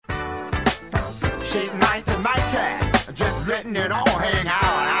She's mighty, just letting it all hang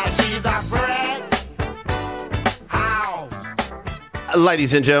out. She's a friend.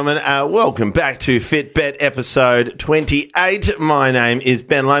 Ladies and gentlemen, welcome back to Fitbet episode 28. My name is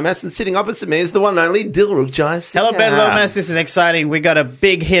Ben Lomas, and sitting opposite me is the one and only Dilruk Jais. Hello, Ben Lomas. This is exciting. We got a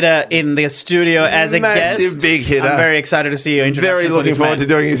big hitter in the studio as a guest. Massive big hitter. I'm very excited to see your introduction. Very looking forward to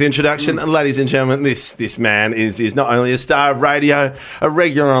doing his introduction. And ladies and gentlemen, this man is not only a star of radio, a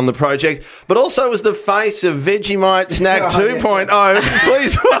regular on the project, but also was the face of Vegemite Snack 2.0.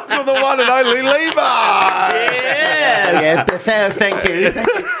 Please welcome the one and only Levi. Yes. Thank you.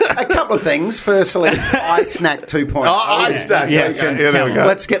 A couple of things. Firstly, iSnack 2.0. iSnack. Yes. Okay. Yeah, there we go.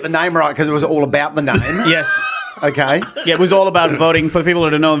 Let's get the name right because it was all about the name. Yes. Okay. Yeah, it was all about voting. For people who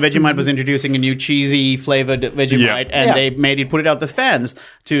don't know, Vegemite was introducing a new cheesy flavored Vegemite, and they put it out to fans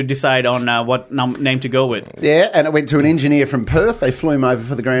to decide on what name to go with. Yeah, and it went to an engineer from Perth. They flew him over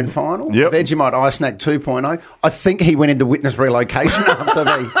for the grand final. Yep. Vegemite iSnack 2.0. I think he went into witness relocation after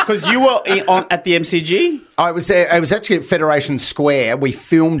the... Because you were at the MCG? I was there. I was actually at Federation Square. We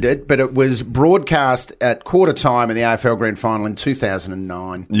filmed it, but it was broadcast at quarter time in the AFL Grand Final in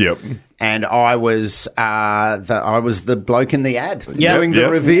 2009. Yep. And I was the bloke in the ad doing the Yep.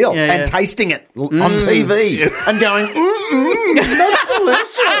 reveal Yeah, and yeah. tasting it on TV and going, that's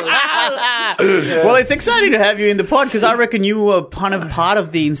delicious. Well, it's exciting to have you in the pod because I reckon you were part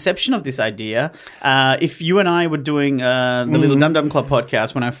of the inception of this idea. If you and I were doing the Little Dum Dum Club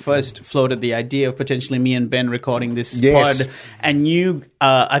podcast when I first floated the idea of potentially me and Ben recording this Yes. pod, and you,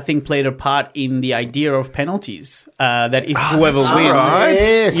 I think, played a part in the idea of penalties. That if whoever wins, right.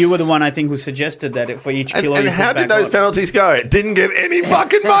 Yes. you were the one I think who suggested that for each kilo. And you how put did back those on. penalties go? It didn't get any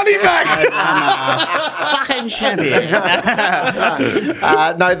fucking money back. Fucking champion.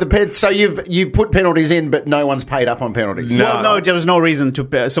 So you put penalties in, but no one's paid up on penalties. No. Well, no, there was no reason to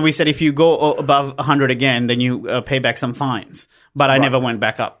pay. So we said if you go above 100 again, then you pay back some fines. But I never went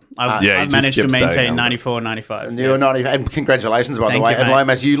back up. I've Yeah, you just managed to kept staying maintain on. 94, 95. And you're not even, and congratulations, by Thank the way. you, And mate.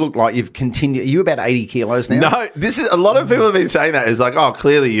 Lomas, you look like you've continued. Are you about 80 kilos now? No, this is a lot of people have been saying that. It's like, oh,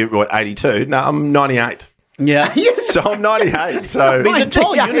 clearly you're 82. No, I'm 98. Yeah. So I'm 98. So He's a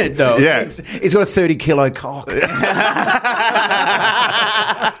tall 98. unit, though. yeah. He's got a 30 kilo cock.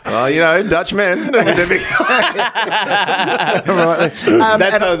 Well, Dutch men. They're big-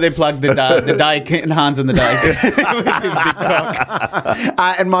 That's how they plug the dike, Hans and the dike. With his big cock.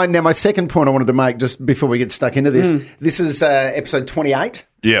 And my second point I wanted to make just before we get stuck into this. This is episode 28.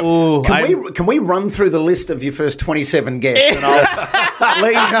 Yeah. Ooh, Can we run through the list of your first 27 guests and I'll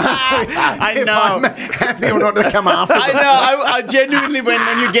let you know if know. I'm happy or not to come after I them. know. I genuinely, when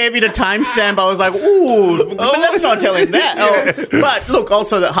you gave me the timestamp, I was like, ooh, but let's not tell him that. Oh. But look,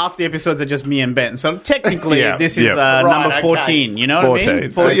 also that half the episodes are just me and Ben. So technically, Yeah, this is yeah. number Right, 14. You know what I 14.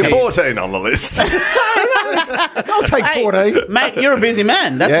 mean? So you're 14 on the list. I'll take 14. Mate, you're a busy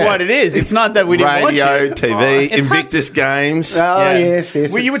man. That's Yeah. what it is. It's not that we didn't watch Radio, it. TV, It's hard Invictus Games. Oh, Yeah. yes.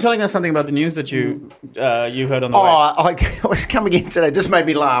 Well, you were telling us something about the news that you heard on the way. I was coming in today. It just made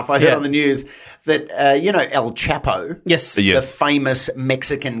me laugh. I heard Yeah. on the news that, El Chapo. Yes. Yeah. The famous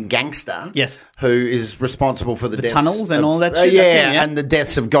Mexican gangster. Yes. Who is responsible for the deaths tunnels and of- all that shit? Yeah, That's him, yeah. and the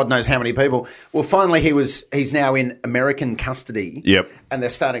deaths of God knows how many people. Well, finally he's now in American custody. Yep. And they're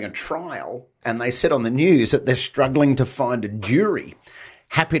starting a trial. And they said on the news that they're struggling to find a jury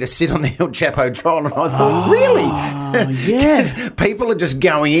happy to sit on the El Chapo trial. And I thought, really? yes. People are just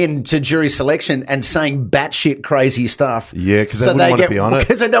going in to jury selection and saying batshit crazy stuff. Yeah, 'cause they wouldn't want to be on it.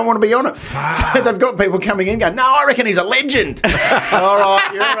 Because they don't want to be on it. So they've got people coming in going, no, I reckon he's a legend. All right,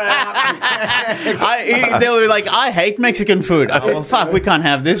 you're out. They were like, I hate Mexican food. Oh, well, fuck, we can't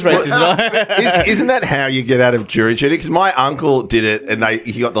have this racism. Isn't that how you get out of jury duty? Because my uncle did it, and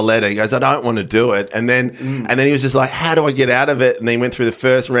he got the letter. He goes, "I don't want to do it," and then he was just like, "How do I get out of it?" And then he went through the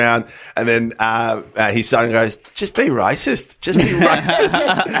first round, and then his son goes, "Just be racist, just be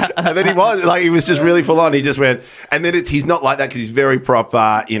racist." And then he was just really full on. He just went, and then he's not like that because he's very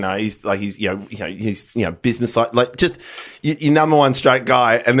proper. He's business like just your number one straight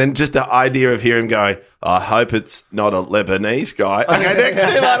guy, and then just the idea of hearing him go, I hope it's not a Lebanese guy. Okay, next.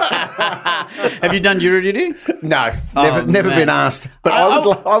 See you later. Have you done jury duty? No, Oh, never man. been asked. But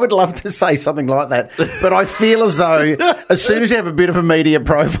I would love to say something like that. But I feel as though as soon as you have a bit of a media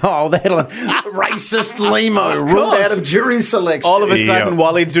profile, that'll racist limo ruled out of jury selection. All of a sudden,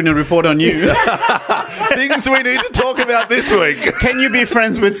 Waleed's doing a report on you. Things we need to talk about this week. Can you be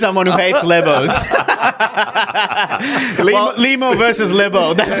friends with someone who hates Lebos? Limo versus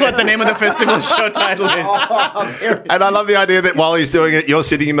Lebo. That's what the name of the festival show title And I love the idea that while he's doing it, you're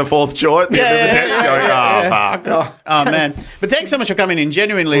sitting in the fourth chair at the end of the desk going, fuck. Oh, man. But thanks so much for coming in.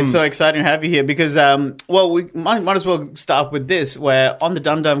 Genuinely, it's so exciting to have you here because, we might as well start with this, where on the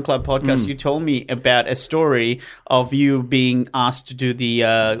Dum Dum Club podcast, you told me about a story of you being asked to do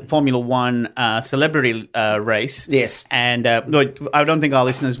the Formula One celebrity race. Yes. And I don't think our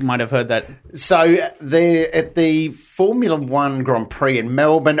listeners might have heard that. So at the Formula One Grand Prix in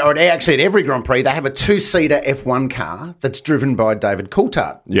Melbourne, or actually at every Grand Prix, they have a 2-seater F1 car that's driven by David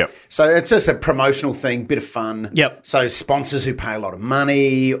Coulthard. Yep. So it's just a promotional thing, bit of fun. Yep. So sponsors who pay a lot of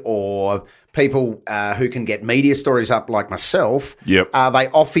money or people who can get media stories up like myself, Yep. They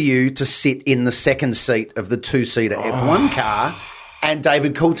offer you to sit in the second seat of the 2-seater F1 car and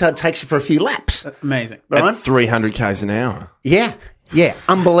David Coulthard takes you for a few laps. Amazing. At Right? 300 k's an hour. Yeah,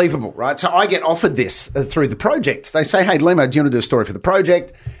 unbelievable, right? So I get offered this through the project. They say, hey, Limo, do you want to do a story for the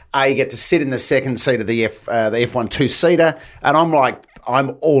project? You get to sit in the second seat of the F1 2-seater. And I'm like,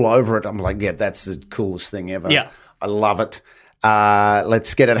 I'm all over it. I'm like, yeah, that's the coolest thing ever. Yeah. I love it.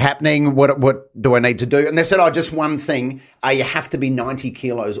 Let's get it happening. What do I need to do? And they said, just one thing. You have to be 90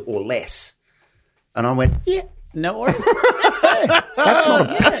 kilos or less. And I went, yeah. No worries.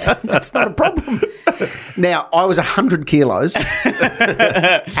 That's not a problem. Now, I was 100 kilos and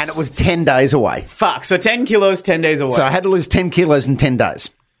it was 10 days away. Fuck. So 10 kilos, 10 days away. So I had to lose 10 kilos in 10 days.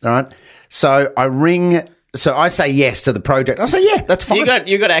 All right. So I say yes to the project. I say, yeah, that's fine. So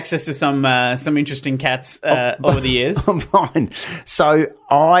you got access to some interesting cats over the years. I'm fine. So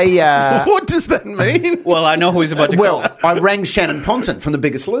I... What does that mean? Well, I know who he's about to call. Well, I rang Shannon Ponton from The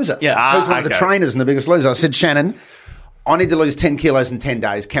Biggest Loser. Yeah. Who's one of the okay. trainers in The Biggest Loser. I said, Shannon, I need to lose 10 kilos in 10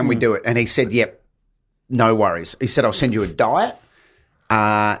 days. Can we do it? And he said, yep, no worries. He said, I'll send you a diet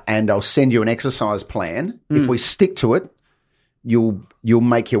and I'll send you an exercise plan. If we stick to it, you'll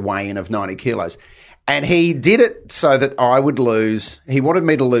make your way in of 90 kilos. And he did it so that I would he wanted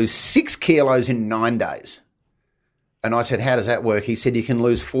me to lose 6 kilos in 9 days. And I said, how does that work? He said, you can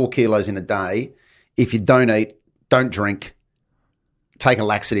lose 4 kilos in a day if you don't eat, don't drink, take a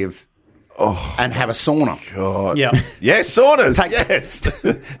laxative, and have a sauna. God. Yeah. Yes, saunas. Yes.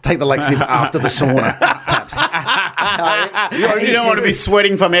 Take the laxative after the sauna, perhaps. You don't want to be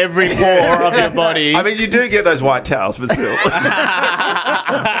sweating from every pore of your body. I mean, you do get those white towels, but still.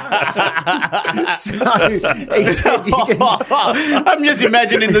 So he said you can... I'm just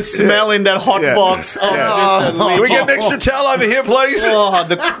imagining the smell in that hot box of just a Can we get an extra towel over here, please?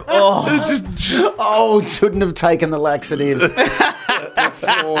 shouldn't have taken the laxatives.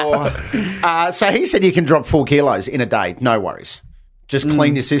 So he said you can drop 4 kilos in a day. No worries. Just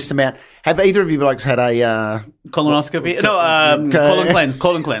clean your system out. Have either of you blokes had a... colonoscopy? No, colon cleanse.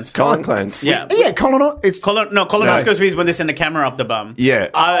 Colon cleanse. Colon cleanse. Yeah. Yeah, Colonoscopy is when they send a camera up the bum. Yeah.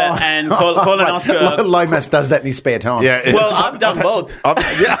 And colonoscopy... Lomas does that in his spare time. Yeah. Well, I've done both. I've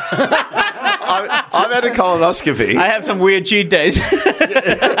had a colonoscopy. I have some weird cheat days.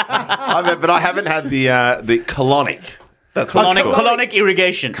 But I haven't had the colonic. That's what it's called. Colonic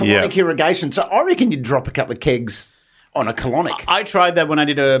irrigation. Colonic irrigation. So I reckon you'd drop a couple of kegs on a colonic. I tried that when I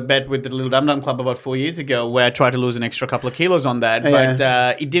did a bet with the Little Dum Dum Club about 4 years ago, where I tried to lose an extra couple of kilos on that, but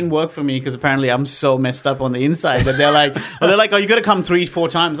it didn't work for me because apparently I'm so messed up on the inside that they're like, oh, you got to come 3-4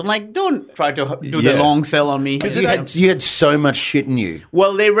 times. I'm like, don't try to do the long sell on me. You had so much shit in you.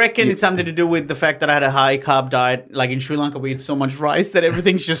 Well, they reckon it's something to do with the fact that I had a high carb diet. Like in Sri Lanka, we eat so much rice that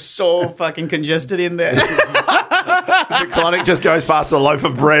everything's just so fucking congested in there. The colonic just goes past a loaf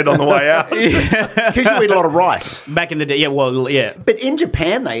of bread on the way out. Because you eat a lot of rice. Back in the day, yeah. But in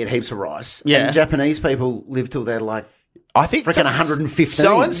Japan, they eat heaps of rice. Yeah. And Japanese people live till they're like I think freaking 115.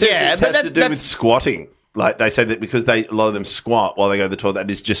 Someone says Yeah, it but has to do with that's- squatting. Like they say that because a lot of them squat while they go to the toilet,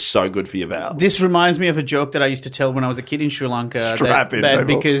 that is just so good for your bowels. This reminds me of a joke that I used to tell when I was a kid in Sri Lanka. Strap in, people.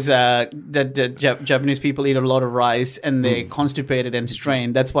 Because Japanese people eat a lot of rice and they're constipated and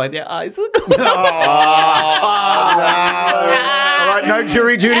strained. That's why their eyes look. All right, no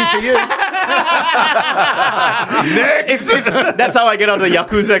jury duty for you. Next. That's how I get out of the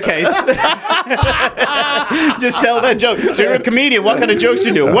Yakuza case. Just tell that joke. So you're a comedian. What kind of jokes do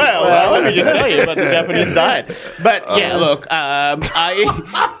you do? Well, let me just tell you about the Japanese diet. But yeah, look,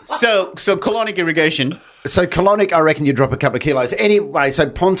 so colonic irrigation. So colonic, I reckon you drop a couple of kilos. Anyway, so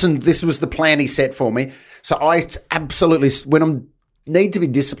Ponton, this was the plan he set for me. So I absolutely, when I need to be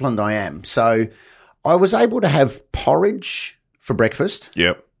disciplined, I am. So I was able to have porridge for breakfast.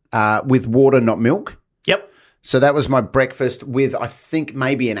 Yep. With water, not milk. Yep. So that was my breakfast with, I think,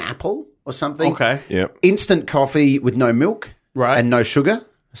 maybe an apple or something. Okay. Yep. Instant coffee with no milk. Right. And no sugar.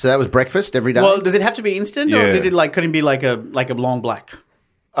 So that was breakfast every day. Well, does it have to be instant, or Yeah. could it be like a long black?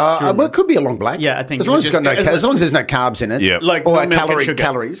 Well, it could be a long black. Yeah, I think as it long was as, it's got just- as long as there's no carbs in it. Yeah. Like or no milk and sugar.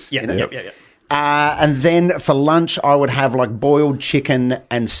 calories. Yeah, in it. yeah. And then for lunch, I would have like boiled chicken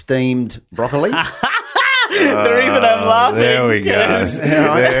and steamed broccoli. The reason I'm laughing. There we go. 'cause-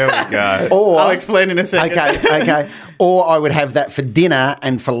 There we go. Or I'll explain in a second. okay. Or I would have that for dinner,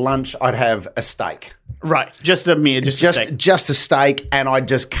 and for lunch, I'd have a steak. Right, just a meal, just a steak. Just a steak, and I'd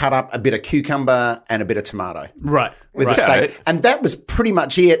just cut up a bit of cucumber and a bit of tomato Right, with right. the steak, Okay. and that was pretty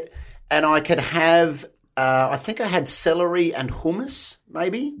much it. And I could have, I think I had celery and hummus,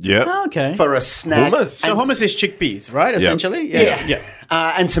 maybe. Yep. Oh, okay. For a snack. Hummus? So hummus is chickpeas, right? Essentially, Yeah.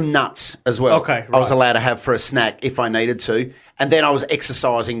 And some nuts as well. Okay, I was right. allowed to have for a snack if I needed to. And then I was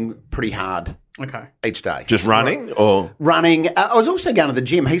exercising pretty hard Okay. each day. Just running, or Running. I was also going to the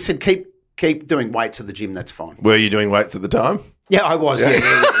gym. He said, keep doing weights at the gym. That's fine. were you doing weights at the time? Yeah, I was. Yeah,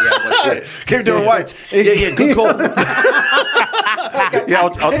 I was. Yeah. Keep doing weights. Yeah, good call. Yeah,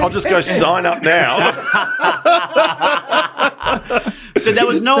 I'll just go sign up now. So there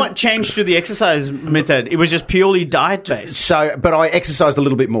was no change to the exercise method. It was just purely diet based. So, but I exercised a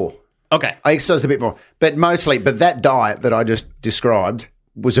little bit more. Okay. I exercised a bit more, but that diet that I just described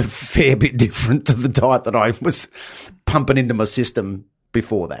was a fair bit different to the diet that I was pumping into my system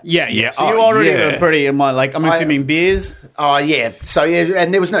before that. Yeah. Yeah. So you Oh, already yeah. were pretty, I'm assuming beers. Oh yeah. So yeah,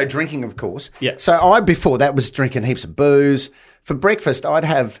 and there was no drinking, of course. Yeah. So I before that was drinking heaps of booze. For breakfast, I'd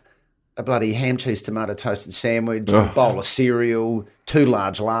have a bloody ham, cheese, tomato toasted sandwich, a bowl of cereal, 2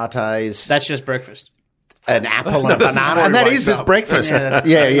 large lattes, That's just breakfast. an apple and a banana, and that wakes is just up. breakfast. Yeah,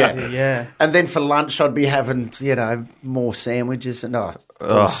 Yeah, that's yeah, crazy, yeah. And then for lunch, I'd be having more sandwiches and all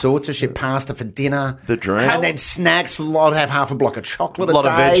sorts of shit. Pasta for dinner, The dream. and then snacks. I'd have half a block of chocolate. A lot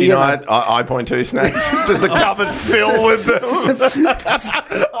of day, veggie you know. night. I point two snacks. Just the cupboard filled with them.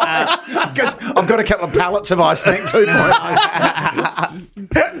 Because I've got a couple of pallets of ice snack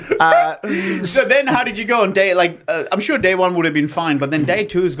 2.0. So then how did you go on day, I'm sure day one would have been fine, but then day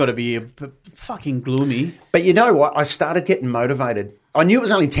two's got to be fucking gloomy. But you know what? I started getting motivated. I knew it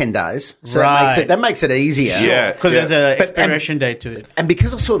was only 10 days, so Right. that makes it easier. Yeah. Because there's an But- expiration date to it. And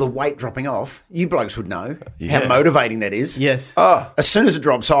because I saw the weight dropping off, you blokes would know how motivating that is. Yes. As soon as it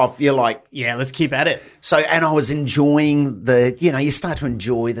drops off, you're like, Yeah, let's keep at it. so, and I was enjoying you start to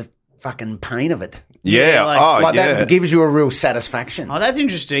enjoy the fucking pain of it. Yeah. like That gives you a real satisfaction. Oh, that's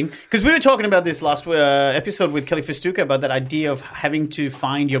interesting. Because we were talking about this last episode with Kelly Festuca about that idea of having to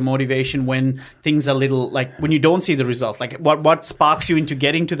find your motivation when things are little, like when you don't see the results. Like what sparks you into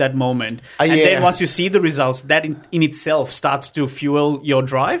getting to that moment. And yeah. then once you see the results, that in itself starts to fuel your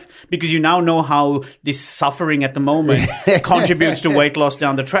drive because you now know how this suffering at the moment contributes to weight loss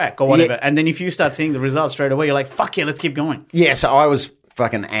down the track or whatever. Yeah. And then if you start seeing the results straight away, you're like, fuck yeah, let's keep going. Yeah, so I was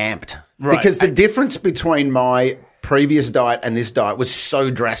fucking amped. Right. Because the difference between my previous diet and this diet was so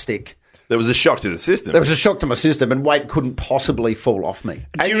drastic. There was a shock to the system. There was a shock to my system, and weight couldn't possibly fall off me.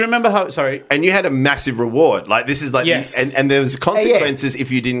 Do you remember how, sorry, And you had a massive reward. Like this is like, Yes. and there was consequences if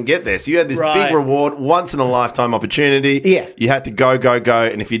you didn't get there. So you had this Right. big reward, once in a lifetime opportunity. Yeah. You had to go,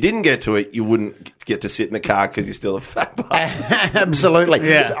 and if you didn't get to it, you wouldn't get to sit in the car because you're still a fat bastard. Absolutely.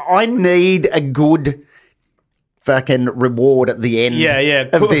 Yeah. So I need a good fucking reward at the end Yeah.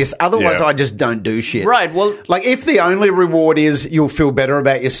 of this. Otherwise, Yeah. I just don't do shit. Right, well- like if the only reward is you'll feel better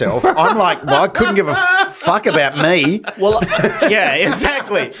about yourself, I'm like, well, I couldn't give a fuck about me. well, yeah,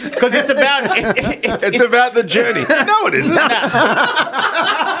 exactly. Because it's about, It's about the journey. No, it isn't.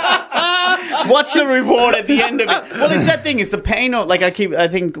 what's the reward at the end of it? Well, it's that thing. It's the pain of, I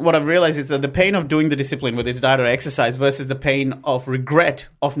think what I've realized is that the pain of doing the discipline, whether it's diet or exercise, versus the pain of regret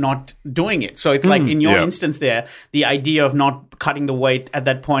of not doing it. So it's like in your Yeah. instance there, the idea of not cutting the weight at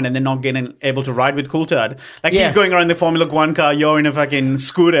that point and then not getting able to ride with Coulthard. Like Yeah. he's going around in the Formula One car, you're in a fucking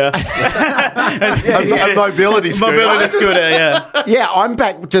scooter. A mobility scooter. Mobility scooter, yeah. Yeah, I'm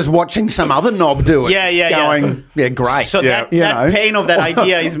back just watching some other knob do it. Yeah. Going, yeah, great. So Yeah. that You know. pain of that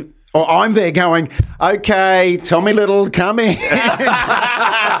idea is... Or I'm there going, okay, Tommy Little, come in. And then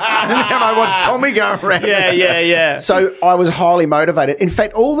I watch Tommy go around. Yeah. So I was highly motivated. In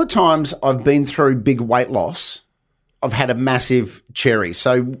fact, all the times I've been through big weight loss, I've had a massive cherry.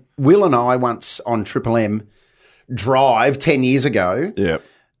 So Will and I once on Triple M Drive 10 years ago Yeah.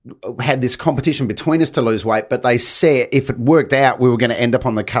 had this competition between us to lose weight, but they said if it worked out, we were going to end up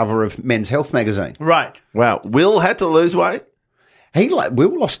on the cover of Men's Health magazine. Right. Wow. Will had to lose weight.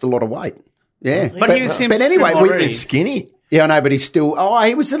 Will lost a lot of weight. Yeah. But he seems but anyway, trim we, already. He's skinny. yeah, I know, but he's still,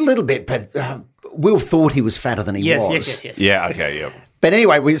 he was a little bit, but Will thought he was fatter than he was. Yes. Yeah. Okay. Yeah. But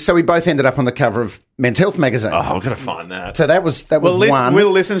anyway, so we both ended up on the cover of Men's Health magazine. Oh, I've got to find that. So that was Well, one.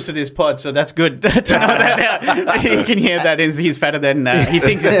 Will listens to this pod, so that's good to know that he can hear that he's fatter than he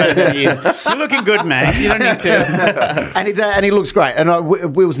thinks he's fatter than he is. You're looking good, man. You don't need to. and he looks great.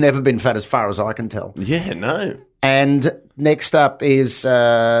 And Will's never been fat as far as I can tell. Yeah, no. And next up is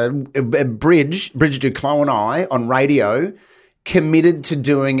Bridget Duclos and I on radio committed to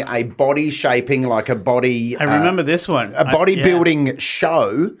doing a body shaping, like a body. I remember this one. A bodybuilding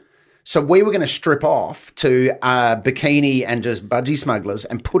show. So we were going to strip off to bikini and just budgie smugglers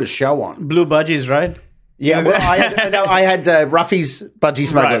and put a show on. Blue budgies, right? Yeah, well, I had Ruffy's budgie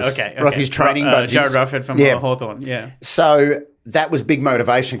smugglers. Right, okay. Ruffy's training budgies. Jared Rufford from Hawthorn, yeah. So that was big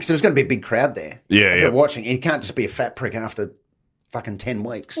motivation because there was going to be a big crowd there. Yeah, yeah. Watching. You can't just be a fat prick after fucking 10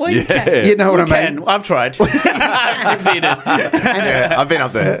 weeks. Well, you can. You know what I mean? I've tried. I've succeeded. Yeah, I've been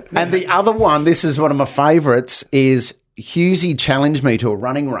up there. And the other one, this is one of my favourites, is Hughesy challenged me to a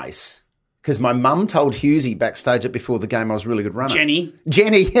running race because my mum told Hughesy backstage before the game I was a really good runner. Jenny,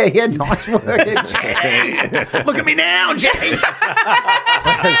 yeah, nice work. Jenny. Look at me now, Jenny.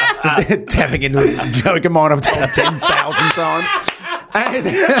 Just tapping into a joke of mine I've told 10,000 times. And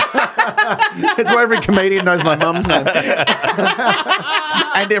it's why every comedian knows my mum's name.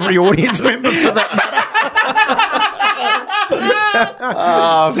 And every audience member for that matter.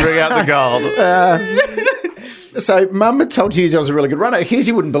 Oh, bring out the gold. So Mum had told Hughesy I was a really good runner.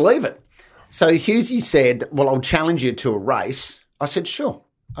 Hughesy wouldn't believe it. So Hughesy said, well, I'll challenge you to a race. I said, sure.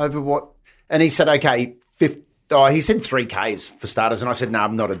 Over what? And he said, okay, he said 3Ks for starters. And I said, no,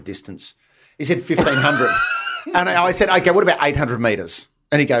 I'm not a distance. He said 1,500. And I said, okay, what about 800 metres?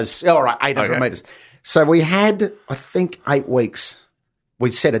 And he goes, all right, 800 metres. So we had, I think, 8 weeks.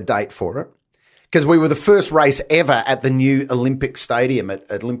 We set a date for it because we were the first race ever at the new Olympic Stadium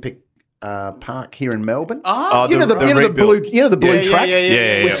at Olympic Park here in Melbourne. Oh, you know the blue track.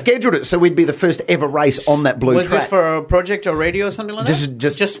 Yeah. We scheduled it so we'd be the first ever race on that blue was track. this for a project or radio or something like that?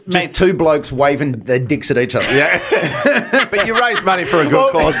 Just two blokes waving their dicks at each other. Yeah. But you raised money for a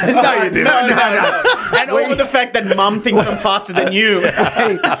good cause. No, you didn't. No. And over the fact that Mum thinks I'm faster than you.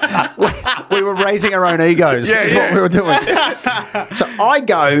 We were raising our own egos. Is what we were doing. So I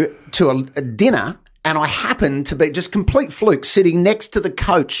go to a dinner. And I happened to be just complete fluke sitting next to the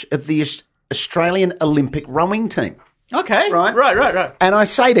coach of the Australian Olympic rowing team. Okay. Right. And I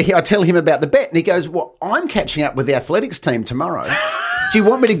say to him, I tell him about the bet, and he goes, well, I'm catching up with the athletics team tomorrow. Do you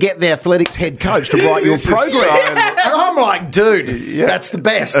want me to get the athletics head coach to write your program? And I'm like, dude, that's the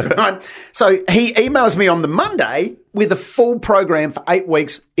best. Right? So he emails me on the Monday with a full program for 8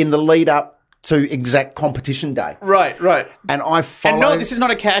 weeks in the lead up to exact competition day. Right. And I follow... And no, this is not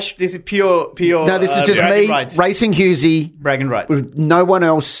a cash. This is pure... No, this is just me rights. racing Hughesy. Bragging rights. With no one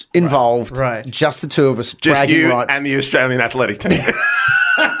else involved. Right. Just the two of us. Just bragging you rights. and the Australian athletic team.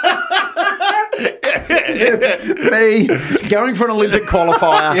 Me going for an Olympic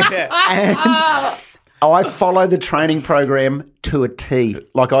qualifier. And I follow the training program to a T.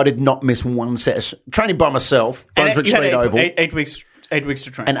 Like I did not miss one session. Training by myself. Brunswick you had Street Oval. 8 weeks. 8 weeks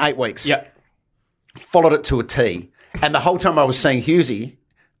to train. And 8 weeks. Yeah. Followed it to a T. And the whole time I was seeing Hughesy,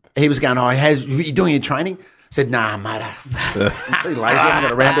 he was going, are you doing your training? I said, nah, mate. I'm too lazy. I haven't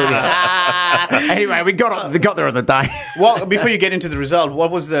got around to it yet. Anyway, we got there on the day. Well, before you get into the result,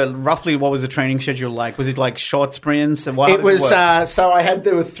 what was the training schedule like? Was it like short sprints? And It was, so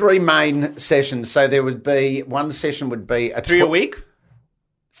there were 3 main sessions. So there would be, one session would be a 3 a week?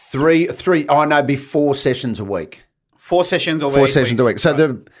 3, it'd be 4 sessions a week. 4 sessions a week. 4 sessions a week.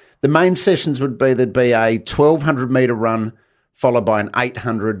 So the main sessions would be, there'd be a 1,200 metre run followed by an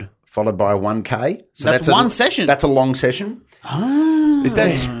 800 followed by a 1K. So that's one session? That's a long session. Is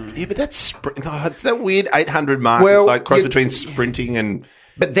that... Yeah, but that's... it's that weird 800 mark. Well, it's like cross between sprinting and...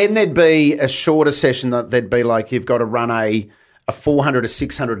 But then there'd be a shorter session that there'd be like you've got to run a 400, a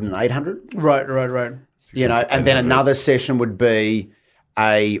 600 and 800. Right. You know, and then another session would be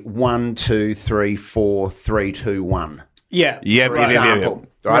a 1, 2, 3, 4, 3, 2, 1. Yeah. For example.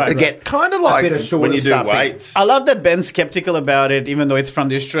 Right, to get kind of like a bit of shorter when you do stuff in. weights. I love that Ben's skeptical about it, even though it's from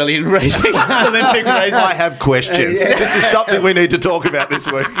the Australian racing Olympic race. I have questions. This is something we need to talk about this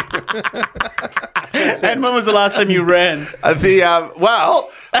week. And when was the last time you ran? I'm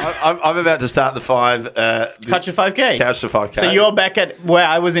about to start the 5. Couch to 5K. Couch to 5K. So you're back at where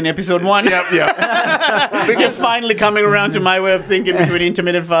I was in episode 1. Yep. You're finally coming around to my way of thinking between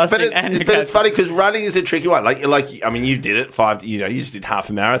intermittent fasting and but it's funny because running is a tricky one. Like I mean, you did it 5. You just did half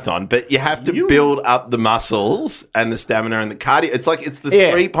a marathon, but you have to build up the muscles and the stamina and the cardio. It's like it's the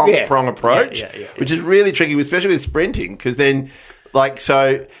 3-prong approach, which is really tricky, especially with sprinting, because then.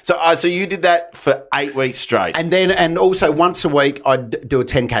 So you did that for 8 weeks straight, and also once a week I'd do a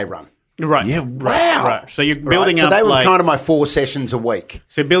 10K run. Right. Yeah, wow. Right. So you're building So up they were like kind of my 4 sessions a week.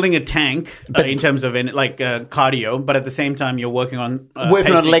 so you're building a tank in terms of cardio, but at the same time you're working on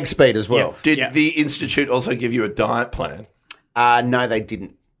Working on pacing. leg speed as well. Did Yeah. the institute also give you a diet plan? No, they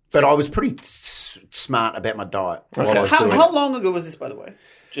didn't. But I was pretty smart about my diet while I was doing How it. long ago was this, by the way?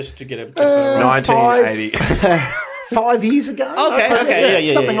 Just to get a 1980. 5 years ago. Okay,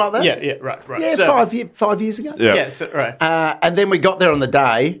 yeah, something like that. Yeah, right. Yeah, So- 5 years ago. Yeah. Yeah, so, right. And then we got there on the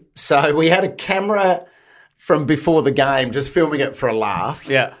day, so we had a camera from before the game, just filming it for a laugh.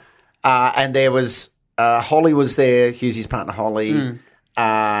 Yeah. And there was Holly was there, Hughesy's partner Holly,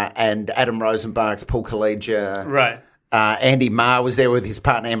 and Adam Rosenbach's Paul Collegia. Right. Andy Marr was there with his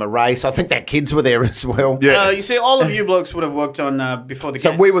partner Emma Race. I think their kids were there as well. Yeah. You see, all of you blokes would have worked on before the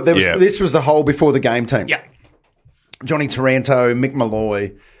So game. we were. Yeah. This was the whole before the game team. Yeah. Johnny Taranto, Mick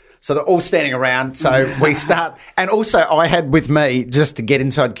Malloy. So they're all standing around. So we start. And also, I had with me, just to get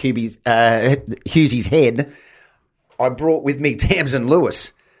inside Hughesy's head, I brought with me Tamsin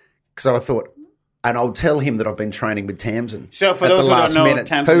Lewis. Because I thought, and I'll tell him that I've been training with Tamsin. So for at those the who don't last know, minute,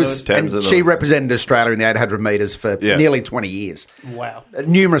 Tamsin Lewis- and Tamsin she Lewis. represented Australia in the 800 metres for Yeah. nearly 20 years. Wow.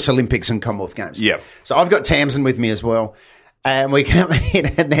 Numerous Olympics and Commonwealth Games. Yeah. So I've got Tamsin with me as well. And we come in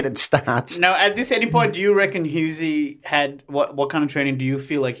and then it starts. Now, at this any point, do you reckon Hughesy had what kind of training do you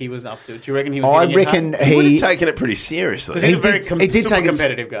feel like he was up to? Do you reckon he was? I hitting it reckon hard? He would he have taken it pretty seriously. He did- super take it-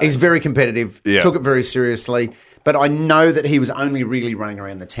 competitive guy. He's very competitive. Yeah. Took it very seriously. But I know that he was only really running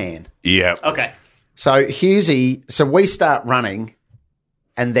around the tan. Yeah. Okay. So Hughesy, so we start running,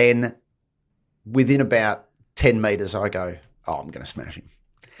 and then within about 10 metres, I go, oh, I'm going to smash him.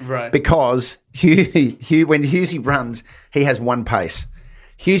 Right. Because when Hughesy runs, he has one pace.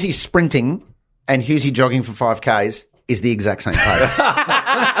 Hughesy sprinting and Hughesy jogging for 5Ks is the exact same pace.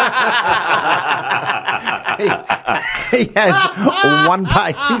 he has one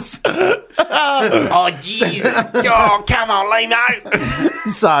pace. Oh, jeez. Oh, come on, Lino.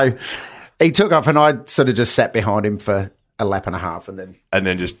 So he took off, and I sort of just sat behind him for a lap and a half, and then And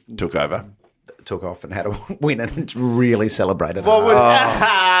then just took over. took off and had a win and really celebrated. What was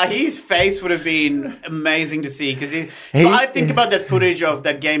hard. his face would have been amazing to see because I think about that footage of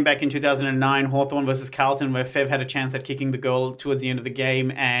that game back in 2009, Hawthorn versus Carlton, where Fev had a chance at kicking the goal towards the end of the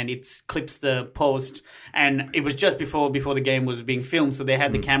game, and it clips the post, and it was just before the game was being filmed, so they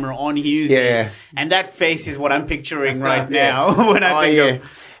had the camera on Hughesy, Yeah. and that face is what I'm picturing right now when I think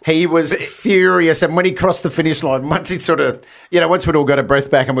of. He was furious, and when he crossed the finish line, once he sort of, once we'd all got a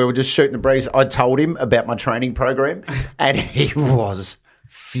breath back and we were just shooting the breeze, I told him about my training program, and he was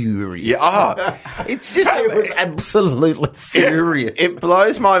furious. Yeah. Oh, it's just. He was absolutely furious. It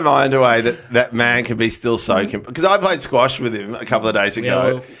blows my mind away that man can be still so because I played squash with him a couple of days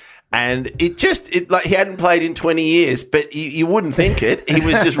ago. well- And it like he hadn't played in 20 years, but you wouldn't think it. He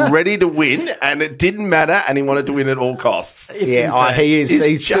was just ready to win, and it didn't matter, and he wanted to win at all costs. He is.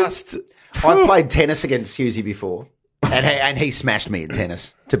 He's just. I've played tennis against Hughesy before, and he smashed me at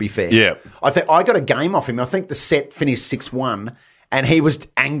tennis, to be fair. Yeah. I think I got a game off him. I think the set finished 6-1. And he was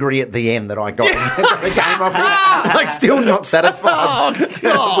angry at the end that I got the game off him. I'm still not satisfied with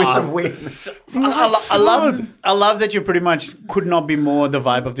the win. I love that you pretty much could not be more the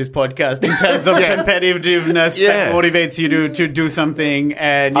vibe of this podcast in terms of competitiveness that motivates you to do something.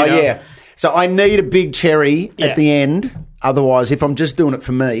 And you know, yeah. So I need a big cherry Yeah. at the end. Otherwise, if I'm just doing it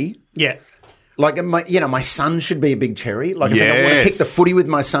for me, yeah. like my son should be a big cherry. Like I think I want to kick the footy with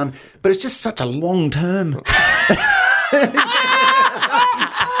my son, but it's just such a long term.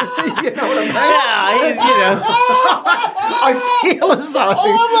 You know what I mean? Yeah, he's, I feel as though.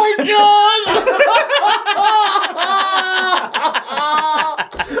 Oh my god!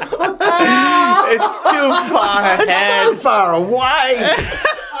 It's too far ahead. So far away.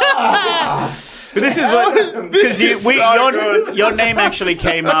 But this is what because your name actually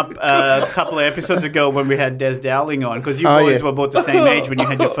came up a couple of episodes ago when we had Des Dowling on because you boys were both the same age when you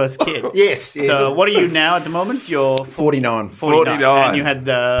had your first kid. Yes. So what are you now at the moment? You're 49. 49. And you had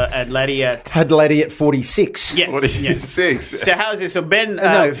at Laddie at Had Laddie at 46. yeah. 46. So how's this? So Ben,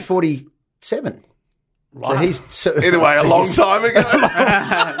 No, 47. So he's Either way, a long time ago.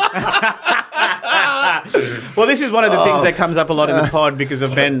 well, this is one of the things that comes up a lot in the pod because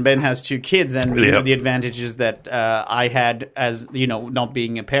of Ben. Ben has 2 kids, and you know, the advantages that I had as not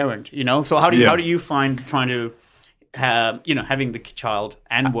being a parent. So how do you find trying to having the child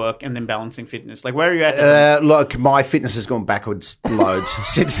and work and then balancing fitness? Like, where are you at? Look, my fitness has gone backwards loads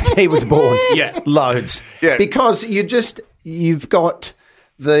since he was born. Yeah. Loads. Yeah. Because you've got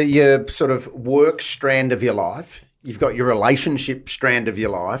your sort of work strand of your life. you've got your relationship strand of your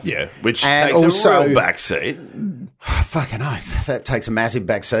life. Yeah, which And takes also- a real backseat. Fucking oath. That takes a massive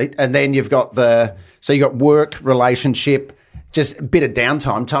backseat. And then you've got you got work, relationship, just a bit of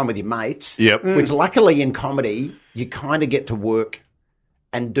downtime, time with your mates. Yep. Which luckily in comedy, you kind of get to work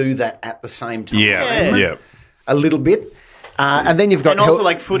and do that at the same time. Yeah. A little bit. And then you've got... And also,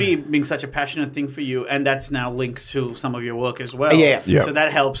 like footy being such a passionate thing for you, and that's now linked to some of your work as well. Yeah. Yeah. So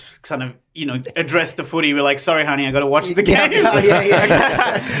that helps kind of, address the footy. We're like, sorry, honey, I got to watch the game.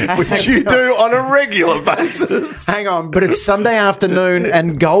 yeah. Which you do on a regular basis. Hang on, but it's Sunday afternoon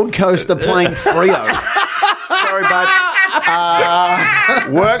and Gold Coast are playing Freo. Sorry, bud.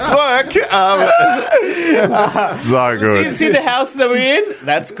 Work's work. So good. See the house that we're in?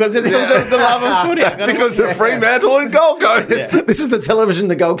 That's because it's the love of footy. I gotta Because of Fremantle and Gold Coast. This is the television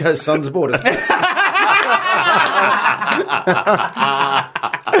the Gold Coast Suns bought us.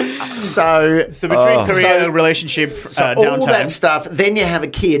 So between career, relationship, all downtime. that stuff, then you have a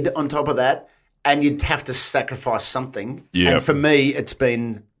kid on top of that, and you'd have to sacrifice something. Yeah. And for me, it's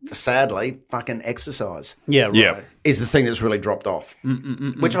been, sadly, fucking exercise. Yeah, right. Yeah. Is the thing that's really dropped off,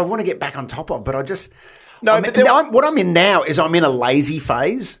 which I want to get back on top of, but I just... No, I'm- but there- what I'm in now is I'm in a lazy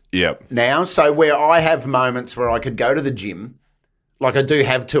phase Yep. now, so where I have moments where I could go to the gym, like I do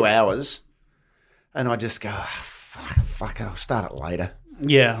have 2 hours, and I just go, fuck it, I'll start it later.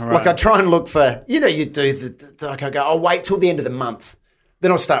 Yeah, right. Like I try and look for, you do like I go, I'll wait till the end of the month,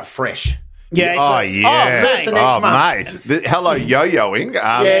 then I'll start fresh. yeah, Oh, it's- yeah. first the next month. Mate. Hello, yo-yoing.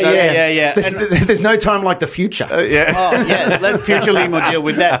 yeah. There's no time like the future. Yeah. Oh yeah, let future Limo deal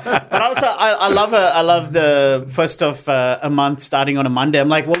with that. But also, I love the first of a month starting on a Monday. I'm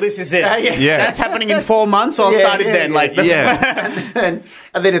like, well, this is it. Yeah. That's happening in 4 months, so I'll start it then. Like, Yeah. and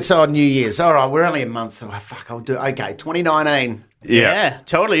then it's on New Year's. All right, we're only a month. Oh, fuck, I'll do. Okay, 2019. yeah,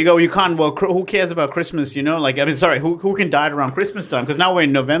 totally. You go, you can't. Well, who cares about Christmas? Like, I mean, sorry, who can diet around Christmas time? Because now we're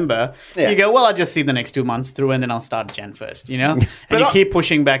in November. Yeah. You go, well, I'll just see the next 2 months through, and then I'll start Jan 1st. And you keep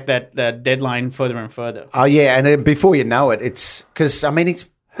pushing back that deadline further and further. Oh yeah, and then before you know it, it's because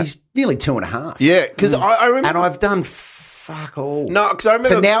he's nearly 2.5. Yeah, because I remember... and I've done fuck all. No, because I remember...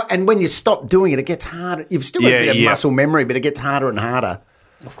 So now, and when you stop doing it, it gets harder. You've still got a bit of muscle memory, but it gets harder and harder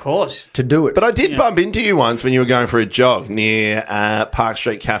Of course. to do it. But I did bump into you once when you were going for a jog near Park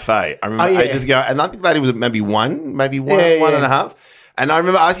Street Cafe. I remember ages ago, and I think that it was maybe one and a half. And I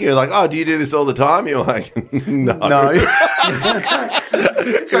remember asking you, like, oh, do you do this all the time? You're like, no.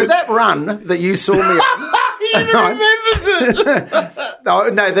 So that run that you saw me on, He remembers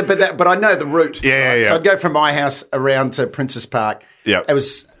it. but I know the route. Yeah. So I'd go from my house around to Princess Park. Yeah. It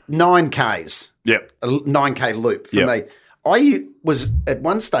was 9Ks. Yep. A 9K loop for Yep. me. I was at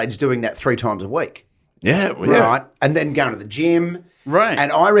one stage doing that 3 times a week. Yeah. Well, yeah. Right. And then going to the gym. Right.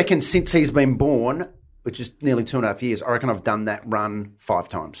 And I reckon since he's been born, which is nearly 2.5 years, I reckon I've done that run 5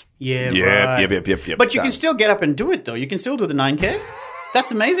 times. Yeah, Yeah. right. Yep. But you can still get up and do it, though. You can still do the 9K.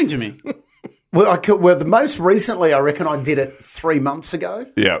 That's amazing to me. Well, the most recently, I reckon I did it 3 months ago,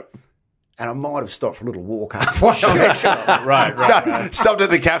 Yeah. and I might have stopped for a little walk halfway. Right. No, stopped at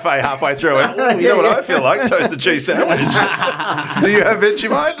the cafe halfway through and, you know what I feel like? Toasted cheese sandwich. Do you have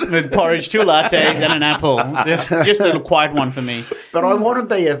Vegemite? With porridge, 2 lattes, and an apple. Just a quiet one for me. But I want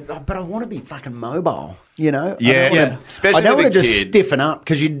to be fucking mobile. Yeah. I Especially don't with want a to just kid. stiffen up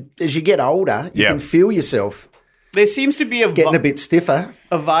because as you get older, you Yeah. can feel yourself There seems to be getting a bit stiffer.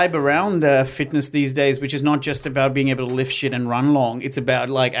 a vibe around fitness these days, which is not just about being able to lift shit and run long. It's about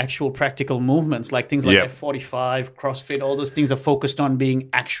like actual practical movements, like things like Yep. F45, CrossFit. All those things are focused on being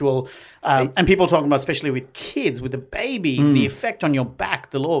actual. And people talking about, especially with kids, with the baby, the effect on your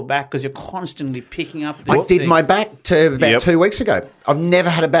back, the lower back, because you're constantly picking up. This I did thing. my back to about Yep. 2 weeks ago. I've never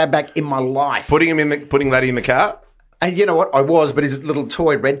had a bad back in my life. Putting that in the car? And you know what? I was, but his little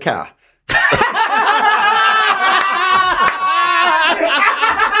toy red car.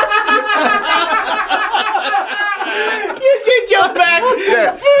 You did your back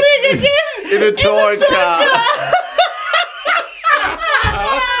footing again In a toy car.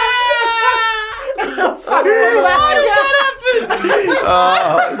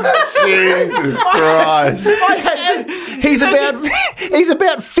 Jesus Christ. He's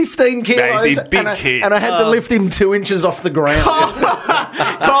about 15 kilos. he's a big and I, kid. And I had to lift him 2 inches off the ground.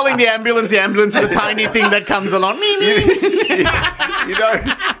 Calling the ambulance. The ambulance is a tiny thing that comes along. Me, me. You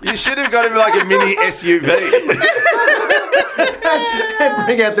know, you should have got him like a mini SUV.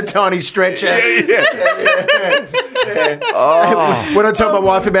 Bring out the tiny stretcher. Yeah. When I told my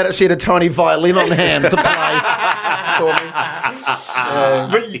wife about it, she had a tiny violin on hand to play for me.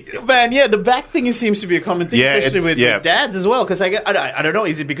 But man, yeah, the back thing seems to be a common thing, Yeah, especially with yeah. dads as well. Because I don't know,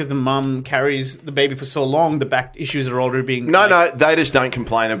 is it because the mum carries the baby for so long, the back issues are already being No, they just don't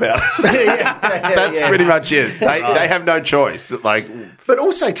complain about it. That's pretty much it. They have no choice. Like, But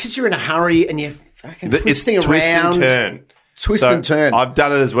also, because you're in a hurry and you're fucking it's twisting around. twist and turn. Twist and turn. I've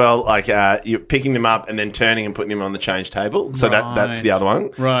done it as well. Like you're picking them up and then turning and putting them on the change table. So that's the other one.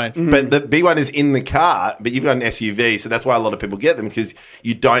 Right. But the big one is in the car. But you've got an SUV, so that's why a lot of people get them because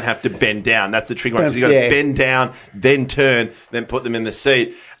you don't have to bend down. That's the trick one. 'Cause you got to Yeah. bend down, then turn, then put them in the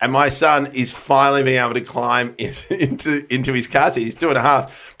seat. And my son is finally being able to climb into his car seat. He's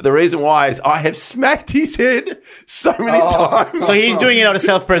 2.5. But the reason why is I have smacked his head so many times. So he's doing it out of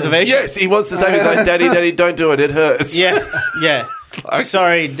self-preservation. Yes, he wants to say, he's like, Daddy, don't do it. It hurts. Yeah.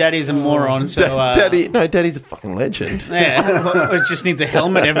 Sorry, Daddy's a moron. So Daddy's a fucking legend. yeah, it just needs a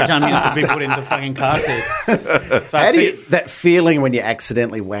helmet every time he needs to be put into the fucking car seat. How do you, that feeling when you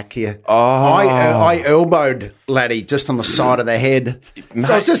accidentally whack you? I elbowed Laddie just on the side of the head.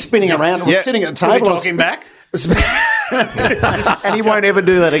 So I was just spinning around. I was sitting at the Was he table. talking back? And he won't ever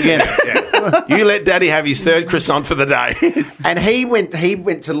do that again. You let Daddy have his third croissant for the day. And he went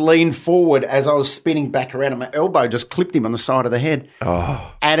to lean forward as I was spinning back around, and my elbow just clipped him on the side of the head.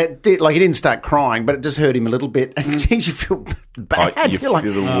 Oh. And it did, like, he didn't start crying, but it just hurt him a little bit. And geez, you feel bad. You You're like,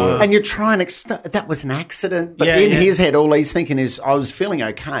 feel the worst. and you're trying to, that was an accident. But Yeah, in yeah. his head, all he's thinking is, I was feeling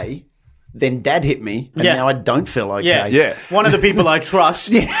okay. Then Dad hit me, and Yeah. now I don't feel okay. Yeah. One of the people I trust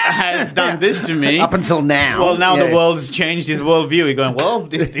has done this to me. Up until now. Well, now Yeah. the world's changed his worldview. He's going, well,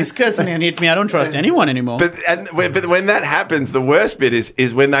 this person hit me. I don't trust anyone anymore. But when that happens, the worst bit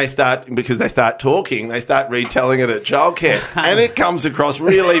is when they start, because they start talking, they start retelling it at childcare. And it comes across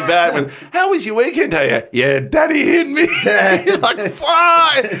really bad when, how was your weekend? Hey, yeah, Daddy hit me. You're like,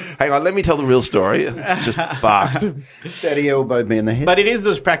 why? Hang on, let me tell the real story. It's just fucked. Daddy elbowed me in the head. But it is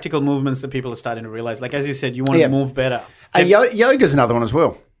those practical movements that people are starting to realize. Like, as you said, you want Yeah. to move better. Yoga's another one as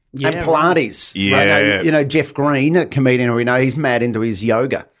well. Yeah, and Pilates. Yeah. Right? You know, Jeff Green, a comedian who we know, he's mad into his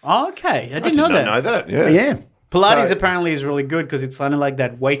yoga. Oh, okay. I didn't I know did that. not know that. Yeah. Yeah. Pilates So- apparently is really good because it's kind of like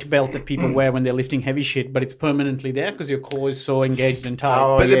that weight belt that people wear when they're lifting heavy shit, but it's permanently there because your core is so engaged and tight.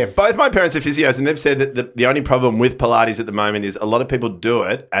 Oh, But yeah. both my parents are physios, and they've said that the only problem with Pilates at the moment is a lot of people do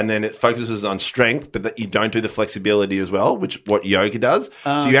it, and then it focuses on strength, but that you don't do the flexibility as well, which what yoga does.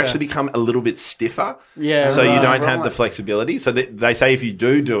 So you okay. actually become a little bit stiffer. Yeah, So you right, don't have the flexibility. So they say if you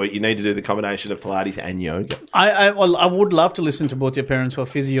do it, you need to do the combination of Pilates and yoga. I would love to listen to both your parents who are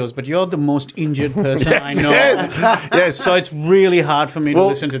physios, but you're the most injured person I know. Yes. So it's really hard for me to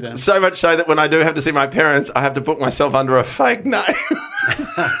listen to them. So much so that when I do have to see my parents, I have to put myself under a fake name.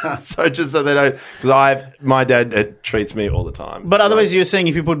 So just so they don't, because my dad treats me all the time. But otherwise, you're saying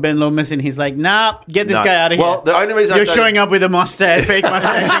if you put Ben Lomas in, he's like, nah, get this No. guy out of here. Well, the only reason you're I've done- showing up with a mustache, fake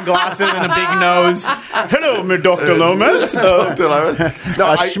mustache and glasses and a big nose. Hello, Dr. Lomas. Dr. Lomas.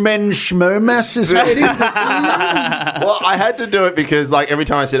 No, A Shmen Schmomas is getting well, I had to do it because, like, every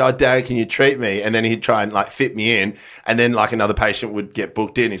time I said, "Oh, Dad, can you treat me?" and then he'd try and like fit me in, and then like another patient would get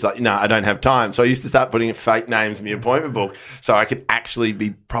booked in. He's like, "No, I don't have time." So I used to start putting fake names in the appointment book so I could actually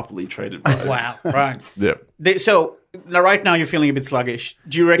be properly treated. By Wow, right. Yeah. So now, right now, you're feeling a bit sluggish.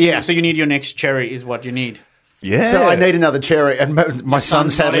 Do you reckon? Yeah. So you need your next cherry is what you need. Yeah. So I need another cherry, and my son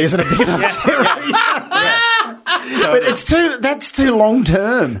sadly isn't a big enough cherry. But that's too long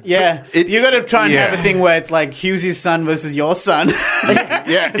term. Yeah, you got to try and yeah. have a thing where it's like Hughes' son versus your son.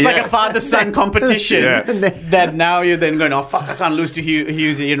 Yeah, It's like a father-son competition. Yeah. That now you're then going, oh fuck, I can't lose to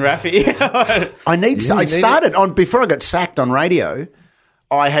Hughesy and Rafi. I need. you I need started on before I got sacked on radio.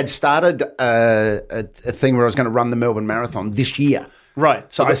 I had started a thing where I was going to run the Melbourne Marathon this year.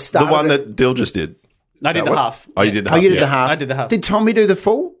 Right. So I the started one that Dill just did. I did the What? half. Oh, you did the Oh, half. you did yeah. the half. I did the half. Did Tommy do the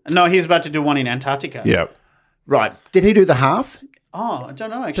full? No, he's about to do one in Antarctica. Yeah. Right. Did he do the half? Oh, I don't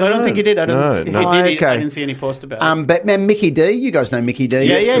know. Actually, I don't think he did. I don't. No, If he no. did, I Okay. didn't see any post about it. But man, Mickey D, you guys know Mickey D.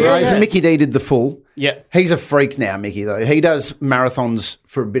 Yeah. So Mickey D did the full. Yeah. He's a freak now, Mickey, though. He does marathons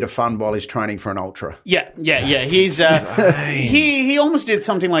for a bit of fun while he's training for an ultra. Yeah. He's he almost did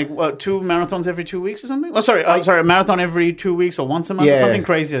something like 2 marathons every 2 weeks or something. Oh, sorry, a marathon every 2 weeks or once a month or something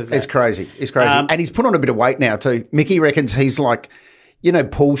crazy as that. It's crazy. It's crazy. And he's put on a bit of weight now, too. Mickey reckons he's like,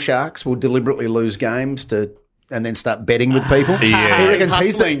 pool sharks will deliberately lose games and then start betting with people. Yeah. He reckons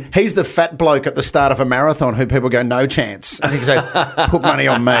Hustling. he's the fat bloke at the start of a marathon who people go, no chance. And he said, put money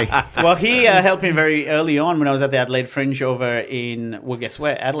on me. Well, he helped me very early on when I was at the Adelaide Fringe over in, well, guess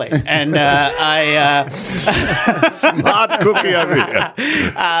where? Adelaide. And Smart cookie over here.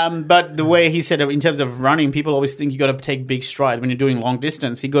 But the way he said it, in terms of running, people always think you got to take big strides when you're doing long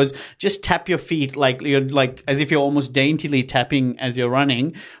distance. He goes, just tap your feet like you're like as if you're almost daintily tapping as you're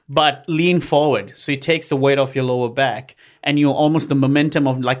running, but lean forward. So he takes the weight off your lower back, and you're almost the momentum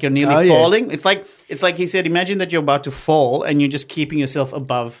of like you're nearly falling. It's like he said, imagine that you're about to fall and you're just keeping yourself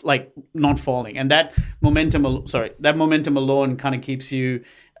above, like not falling. And that momentum alone kind of keeps you,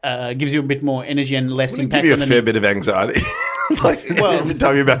 gives you a bit more energy and less impact. Give you a underneath. fair bit of anxiety. Every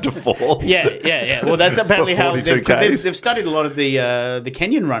time you're about to fall. Yeah. Well, that's apparently how they've studied a lot of the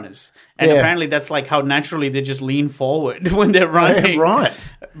Kenyan runners, and apparently that's like how naturally they just lean forward when they're running. Yeah, right.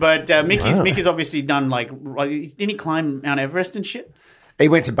 But Mickey's obviously done didn't he climb Mount Everest and shit? He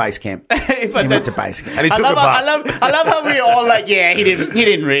went to base camp. And he took a bus. I love how we all he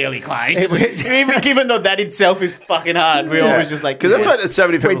didn't really climb. Even though that itself is fucking hard, we always just like because that's what so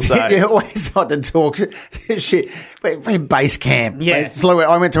many people say. You always like to talk shit. We're base camp. Yeah.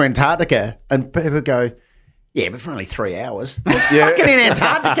 I went to Antarctica, and people go, yeah, but for only 3 hours. I was fucking in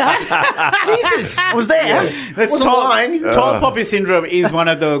Antarctica. Jesus, I was there. That's tall poppy syndrome is one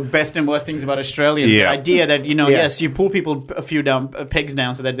of the best and worst things about Australians. The idea that, yes, you pull people a few pegs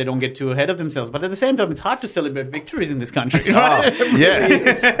down so that they don't get too ahead of themselves. But at the same time, it's hard to celebrate victories in this country. Right?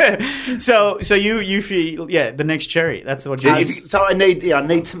 So you feel, the next cherry. That's what you So I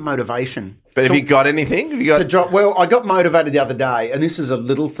need some motivation. But have you got anything? I got motivated the other day, and this is a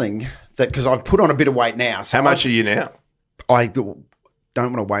little thing because I've put on a bit of weight now. So how much are you now? I don't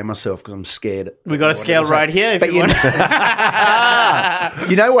want to weigh myself because I'm scared. We got a scale right here. If you want.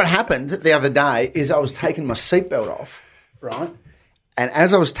 You know what happened the other day is I was taking my seatbelt off, right? And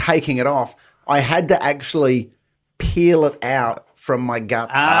as I was taking it off, I had to actually peel it out from my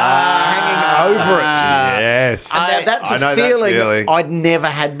guts, hanging over it. Yes. And that's a feeling I'd never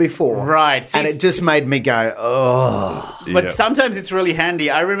had before. Right. And it just made me go, oh. But sometimes it's really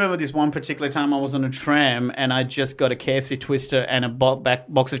handy. I remember this one particular time I was on a tram and I just got a KFC Twister and a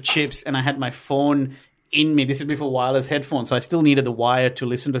box of chips, and I had my phone in me. This is before wireless headphones, so I still needed the wire to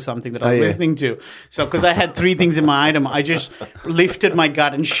listen to something that I was listening to. So because I had 3 things in my item, I just lifted my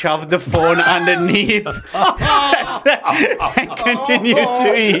gut and shoved the phone underneath and continued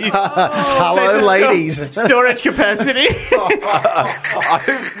to eat. Hello, ladies. Storage capacity.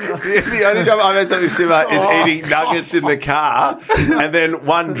 The only time I've had something similar is eating nuggets in the car, and then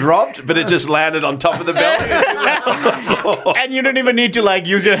one dropped, but it just landed on top of the belly. And you don't even need to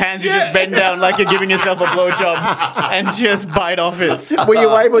use your hands. You just bend down like you're giving yourself a blowjob and just bite off it. Were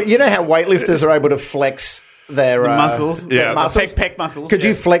you able? You know how weightlifters are able to flex their muscles, their muscles? Pec muscles. Could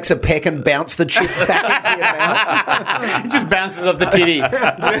you flex a pec and bounce the chip back into your mouth? It just bounces off the titty.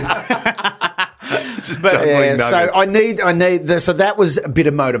 So I need this. So that was a bit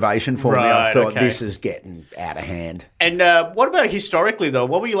of motivation for me. I thought this is getting out of hand. And what about historically though?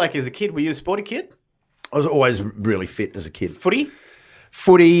 What were you like as a kid? Were you a sporty kid? I was always really fit as a kid.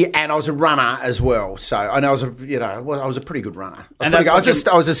 Footy, and I was a runner as well. So I know I was a pretty good runner. I was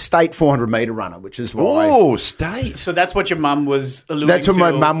a state 400-meter runner, which is why. Oh, state! So that's what your mum was alluding to. That's what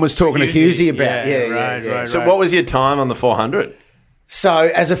my mum was talking to Husey about. Right. So what was your time on the 400? So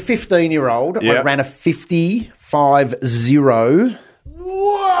as a 15-year-old, I ran a 50.50.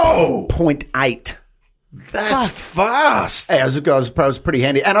 Whoa! 0.8. That's fast. Yeah, I was pretty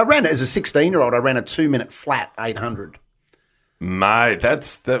handy, and I ran as a 16-year-old. I ran a 2-minute flat 800. Mate,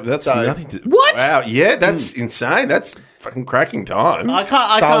 that's nothing to... What? Wow, yeah, that's insane. That's fucking cracking time.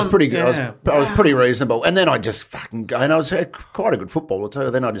 I was pretty good. Yeah. I was pretty reasonable. And then I just fucking go, and I was quite a good footballer too.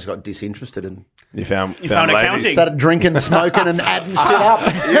 Then I just got disinterested and you found accounting. Started drinking, smoking, and adding shit up.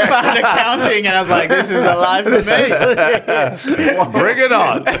 You found accounting, and I was like, "This is the life for me." Bring it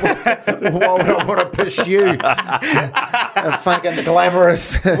on. Why would I want to pursue a fucking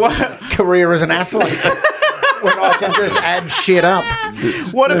glamorous career as an athlete? When I can just add shit up.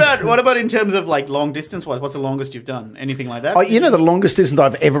 What about in terms of long distance wise? What's the longest you've done? Anything like that? The longest distance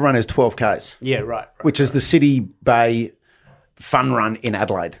I've ever run is 12 Ks. Yeah, right. Which is the City Bay Fun Run in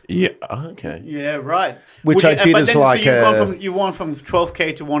Adelaide. Yeah. Okay. Yeah, right. Which I did as like you went from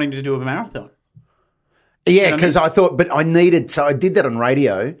 12K to wanting to do a marathon. Yeah, because I thought, but I needed. So I did that on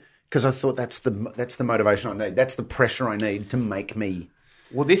radio because I thought that's the motivation I need. That's the pressure I need to make me.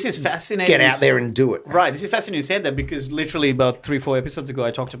 Well, this is fascinating. Get out there and do it. Right. This is fascinating you said that because literally about 3-4 episodes ago,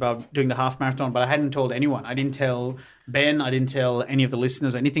 I talked about doing the half marathon, but I hadn't told anyone. I didn't tell Ben. I didn't tell any of the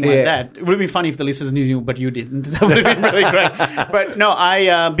listeners or anything like that. It would have been funny if the listeners knew, but you didn't. That would have been really great. But no,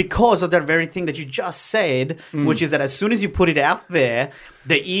 I because of that very thing that you just said, which is that as soon as you put it out there,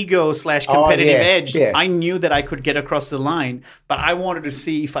 the ego/competitive edge, I knew that I could get across the line, but I wanted to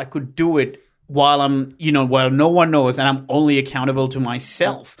see if I could do it while no one knows, and I'm only accountable to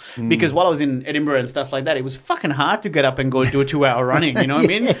myself. Because while I was in Edinburgh and stuff like that, it was fucking hard to get up and go do a 2-hour running. You know what I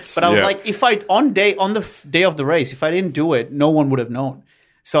mean? But I was like, if I on the day of the race, if I didn't do it, no one would have known.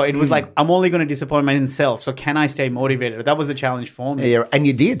 So it was like, I'm only going to disappoint myself. So can I stay motivated? That was the challenge for me. Yeah, and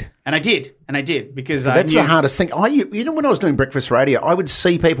you did. And I did because That's the hardest thing. When I was doing breakfast radio, I would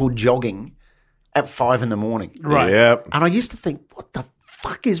see people jogging at 5 a.m. Right. Yep. And I used to think, what the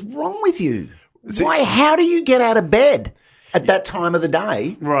fuck is wrong with you? How do you get out of bed at that time of the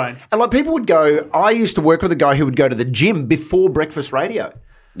day? Right. And like people would go, I used to work with a guy who would go to the gym before breakfast radio.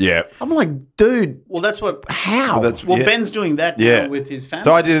 Yeah. I'm like, dude, Well, that's what. how? Well, Ben's doing that now with his family.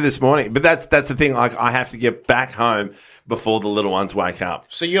 So I did it this morning, but that's the thing. Like, I have to get back home before the little ones wake up.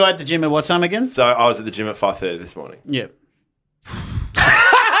 So you're at the gym at what time again? So I was at the gym at 5:30 this morning. Yeah.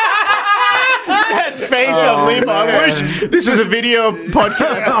 That face of Lima. I wish this was a video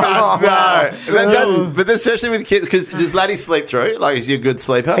podcast. But especially with kids, because does Laddie sleep through? Like, is he a good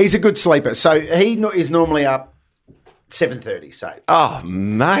sleeper? He's a good sleeper. So he is normally up 7:30, say. Oh,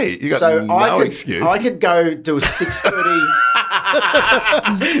 mate, you got no excuse. I could go do a 6:30.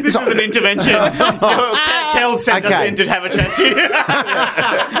 This is an intervention. Kel sent us in to have a chat to you.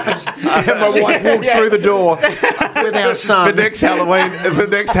 And my wife walks through the door with our son. For next Halloween,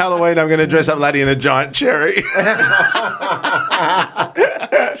 I'm going to dress up Laddie in a giant cherry.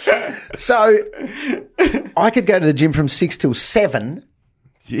 So I could go to the gym from 6 till 7,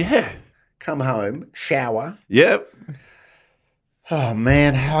 Yeah. come home, shower. Yep. Oh,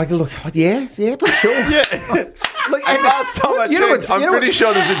 man. Sure. Yeah. Look, And last time I you know checked, what's- I'm you know pretty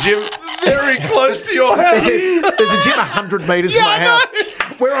sure there's a gym very close to your house. There's a gym 100 metres from my house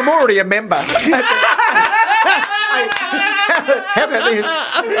where I'm already a member. How about this?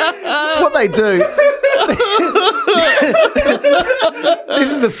 What they do.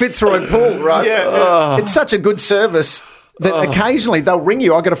 This is the Fitzroy Pool, right? Yeah. It's such a good service that occasionally they'll ring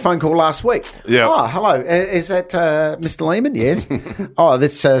you. I got a phone call last week. Yeah. Oh, hello. Is that Mr. Lehman? Yes. Oh,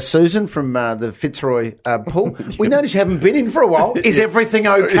 that's Susan from the Fitzroy Pool. We noticed you haven't been in for a while. Is everything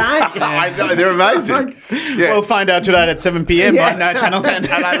okay? I know, they're amazing. Yeah. We'll find out tonight at 7 p.m. on Channel 10.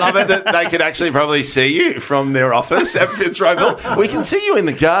 And I love it that they could actually probably see you from their office at Fitzroy Pool. We can see you in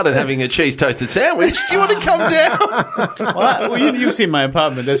the garden having a cheese toasted sandwich. Do you want to come down? Well, you've seen my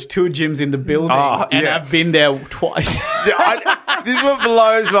apartment. There's 2 gyms in the building, and yeah. I've been there twice. This is what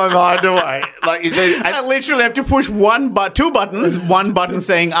blows my mind away. Like, I literally have to push two buttons, one button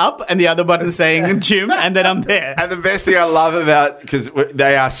saying up and the other button saying gym, and then I'm there. and the best thing I love about, because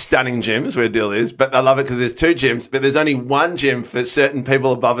they are stunning gyms where Dill is, but I love it because there's 2 gyms, but there's only one gym for certain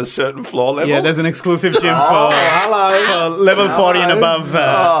people above a certain floor level. Yeah, there's an exclusive gym hello. for level 40 and above.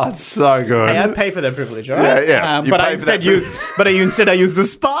 Oh, it's so good. Hey, I'd pay for that privilege, all right? Yeah. You But pay I for that instead I use the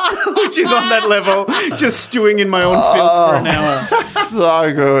spa, which is on that level, just stewing in my own filth for an hour.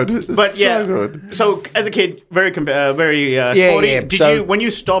 So good. But yeah, So good. So as a kid, very sporty. Yeah. When you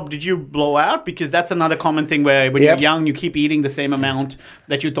stop, did you blow out? Because that's another common thing where when you're young, you keep eating the same amount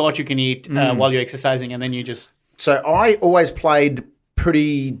that you thought you can eat while you're exercising, and then you just. So I always played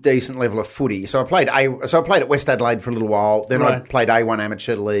pretty decent level of footy. So I played at West Adelaide for a little while. Then I Right. played A1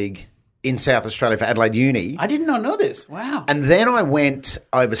 Amateur League in South Australia for Adelaide Uni. I did not know this. Wow. And then I went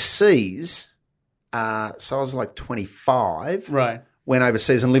overseas. So I was like 25. Right. Went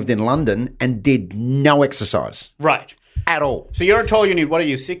overseas and lived in London and did no exercise Right. at all. So you're tall. You need what are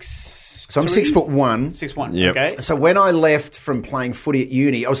you 6? So I'm 6'1". 6'1". Yep. Okay. So when I left from playing footy at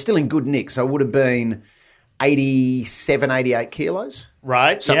uni, I was still in good nick. So I would have been 87, 88 kilos.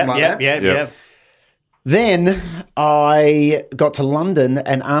 Right. Something like that. Yeah. Then I got to London,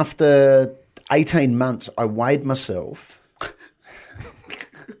 and after 18 months, I weighed myself,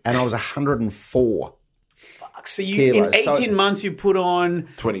 and I was 104, So you Kilos. in 18 months you put on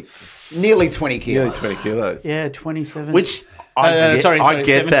 20 nearly 20 kilos. 20 kilos. 27. Which I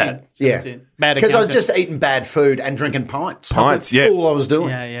get 17. that. 17. Yeah, Bad because I was accountant. just eating bad food and drinking pints. Pints, yeah. That's all I was doing.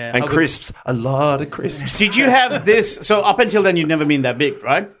 Yeah. And How good- crisps. A lot of crisps. Did you have this? So up until then, you'd never been that big,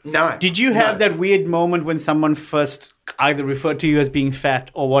 right? No. Did you have that weird moment when someone first either referred to you as being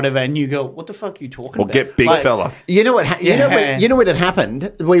fat or whatever, and you go, "What the fuck are you talking Or about?" get big Like, fella. You know what? You Yeah. know when it happened?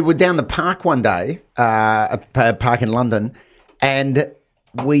 We were down the park one day, a park in London, and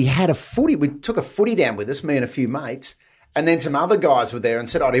we had a footy. We took a footy down with us, me and a few mates, and then some other guys were there and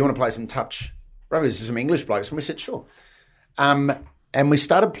said, "Oh, do you want to play some touch rugby?" This is some English blokes, and we said, "Sure." And we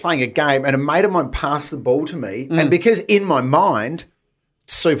started playing a game, and a mate of mine passed the ball to me, and because in my mind,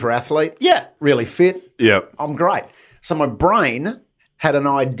 super athlete, Yeah. really fit, Yep. I'm great. So my brain had an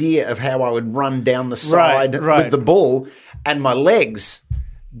idea of how I would run down the side Right. with the ball, and my legs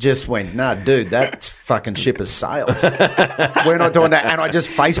just went, nah, dude, that fucking ship has sailed. We're not doing that. And I just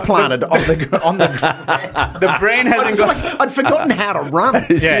face planted on the ground. The brain hasn't got. I'd forgotten how to run.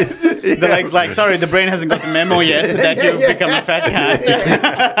 Yeah. The leg's like, sorry, the brain hasn't got the memo yet that you've become a fat cat.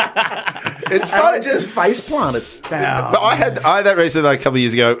 It's And funny. I just face planted. But I had that recently, like a couple of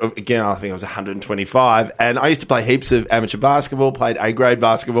years ago. Again, I think I was 125, and I used to play heaps of amateur basketball, played A-grade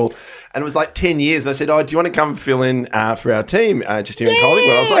basketball, and it was like 10 years. And I said, "Oh, do you want to come fill in for our team just here in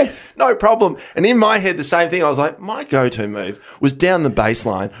Collingwood?" I was like, "No problem." And in my head, the same thing. I was like, my go-to move was down the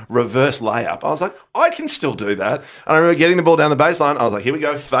baseline, reverse layup. I was like, I can still do that. And I remember getting the ball down the baseline. I was like, here we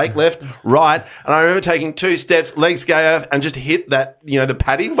go, fake left, right. And I remember taking 2 steps, legs go out, and just hit that, the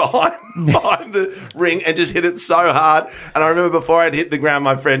padding behind the ring and just hit it so hard. And I remember before I'd hit the ground,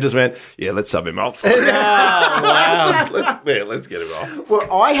 my friend just went, "Yeah, let's sub him off." Wow. let's get him off. Well,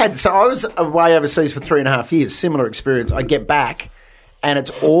 I was away overseas for 3.5 years. Similar experience. I get back, and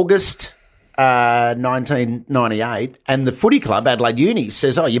it's August 1998, and the footy club, Adelaide Uni,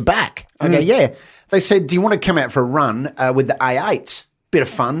 says, "Oh, you're back." I go, "Yeah." They said, "Do you want to come out for a run with the A8s? Bit of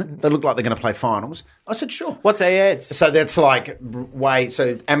fun. They look like they're going to play finals." I said, "Sure." What's A8? So that's like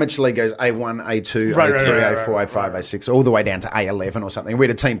so amateur league goes A1, A2, Right, A3, right, A4, A5, A6, all the way down to A11 or something. We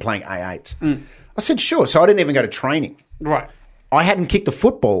had a team playing A8s. I said, "Sure." So I didn't even go to training. Right. I hadn't kicked a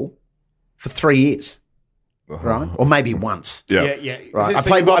football for 3 years, right? Or maybe once. Yeah. Yeah. Right.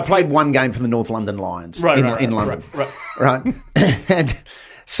 So I played one game for the North London Lions in London. Right. And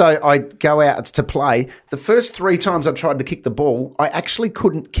so I go out to play. The first 3 times I tried to kick the ball, I actually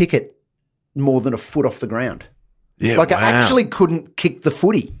couldn't kick it more than a foot off the ground. Yeah, Like wow. I actually couldn't kick the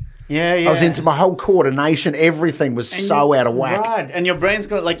footy. Yeah. I was into my whole coordination. Everything was so out of whack. Right. And your brain's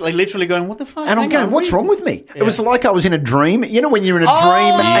got like literally going, what the fuck? And I'm Hang going, on, what's wait. wrong with me? It was like I was in a dream. You know when you're in a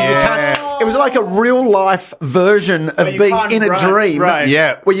dream and you can't... It was like a real life version of you being can't in a run, dream right.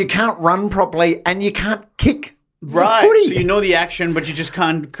 Yeah. where you can't run properly and you can't kick Right. the footy. So you know the action, but you just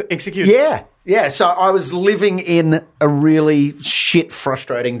can't execute. Yeah. Yeah. So I was living in a really shit,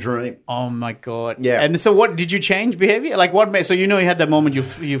 frustrating dream. Oh my god. Yeah. And so, what did you change behavior? Like, what made? So you had that moment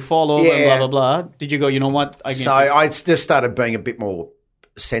you fall over and Yeah. blah blah blah. Did you go? You know what? So I just started being a bit more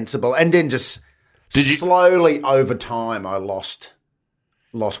sensible, and then just slowly over time, I lost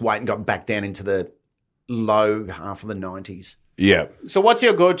weight and got back down into the low half of the 90s. Yeah. So what's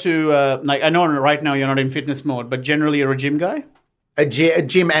your go-to? Like, I know right now you're not in fitness mode, but generally you're a gym guy. A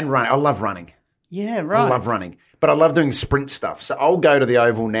gym and running. I love running. Yeah. Right. I love running, but I love doing sprint stuff. So I'll go to the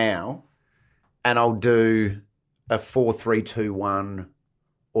Oval now, and I'll do a 4-3-2-1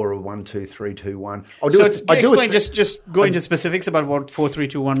 or a 1-2-3-2-1. I'll do. So it. just go into specifics about what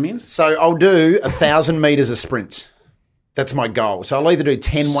 4-3-2-1 means. So I'll do 1,000 meters of sprints. That's my goal. So I'll either do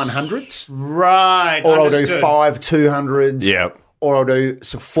 10 100s, Right. or I'll do understood. 5 200s, Yeah. or I'll do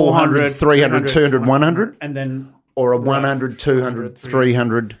 400, 300, 200, 100, and then or a 100, 200,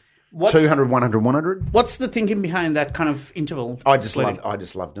 300, 200, 100, 100. what's the thinking behind that kind of interval? I just splitting?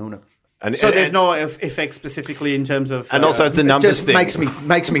 love doing it. And, So and- there's no effect specifically in terms of, and also it's a It numbers just thing.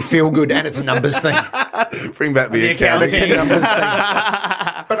 makes me feel good, and it's a numbers thing. Bring back the accounting. accounting. It's a numbers thing.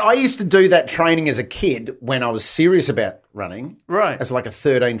 But I used to do that training as a kid when I was serious about running. Right. As like a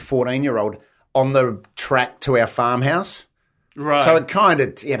 13, 14-year-old on the track to our farmhouse. right. So it kind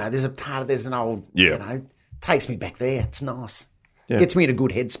of, there's an old, Yeah. takes me back there. It's nice. Gets me in a good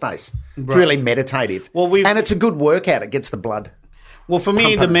headspace. It's really meditative. Well, and it's a good workout. It gets the blood. Well, for me,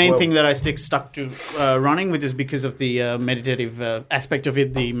 pump the up as main well. thing that I stuck to running with is because of the meditative aspect of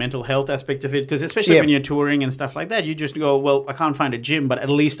it, the mental health aspect of it. Because especially when you're touring and stuff like that, you just go, well, I can't find a gym, but at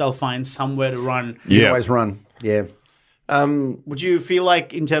least I'll find somewhere to run. You Yeah. always run. Yeah. Would you feel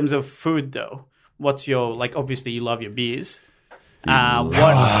like, in terms of food, though, what's your, like, obviously you love your beers.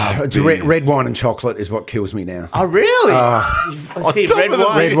 What? It's red wine and chocolate is what kills me now. Oh, really? See, red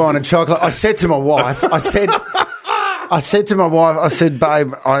wine. Red wine and chocolate. I said to my wife, I said,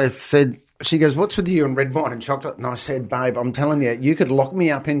 babe, she goes, what's with you and red wine and chocolate? And I said, babe, I'm telling you, you could lock me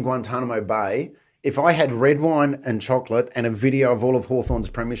up in Guantanamo Bay. If I had red wine and chocolate and a video of all of Hawthorn's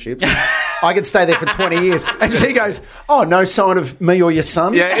premierships, I could stay there for 20 years. And she goes, oh, no sign of me or your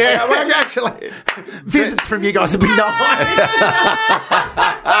son? Yeah. Well, actually, visits from you guys would be nice.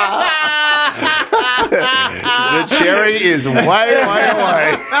 The cherry is way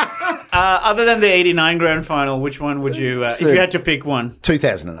away. Other than the 89 grand final, which one would you, if you had to pick one?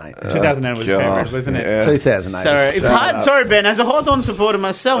 2008. 2008 was your God. favorite, wasn't it? Yeah. 2008. Sorry, it's hard. Sorry, Ben. As a Hawthorn supporter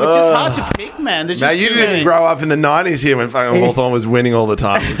myself, it's just hard to pick, man. There's Now, just you too didn't many. even grow up in the 90s here when fucking Hawthorn was winning all the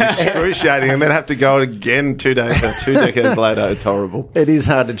time. It was excruciating. And then have to go again 2 decades later. It's horrible. It is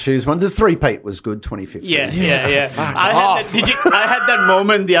hard to choose one. The three-peat was good, 2015. Yeah. I had that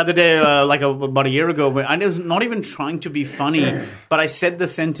moment the other day, about a year ago, where I was not even trying to be funny, but I said the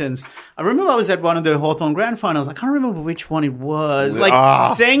sentence. I remember I was at one of the Hawthorn Grand Finals. I can't remember which one it was.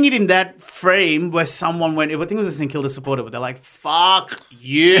 Saying it in that frame where someone went, I think it was a St Kilda supporter, but they're like, "Fuck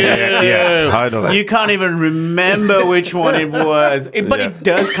you!" Yeah, totally. You can't even remember which one it was, but it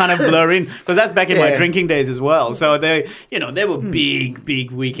does kind of blur in because that's back in my drinking days as well. So they were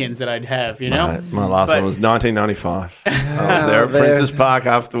big weekends that I'd have. My last one was 1995. I was there at Princess Park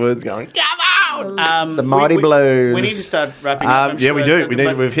afterwards going, come on! The Mighty Blues. We need to start wrapping up. Yeah, we do.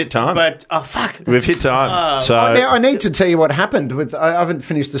 We've hit time. But, fuck. We've hit time. Now, I need to tell you what happened with. I haven't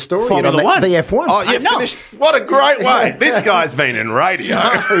finished the story yet Formula on One. the F1. Oh, you finished. What a great way. This guy's been in radio.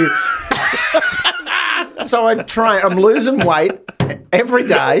 So I train. I'm losing weight every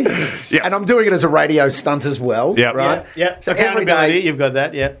day, Yeah. and I'm doing it as a radio stunt as well. Yep. Right. Yeah. So every Accountability, day you've got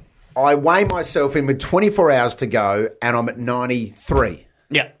that, yeah. I weigh myself in with 24 hours to go, and I'm at 93.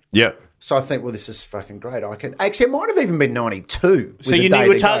 Yeah. Yeah. So I think, well, this is fucking great. I can actually, it might have even been 92. So you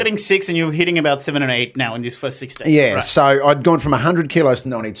were targeting 6 and you're hitting about 7 and 8 now in this first 6 days. Yeah, Right. so I'd gone from 100 kilos to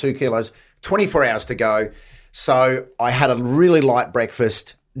 92 kilos, 24 hours to go. So I had a really light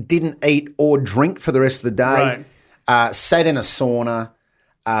breakfast, didn't eat or drink for the rest of the day, sat in a sauna,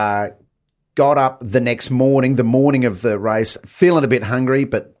 got up the next morning, the morning of the race, feeling a bit hungry.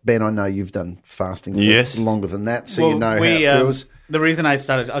 But Ben, I know you've done fasting for longer than that, so you know how it feels. The reason I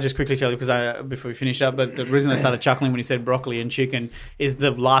started, I'll just quickly tell you before we finish up, but the reason I started chuckling when you said broccoli and chicken is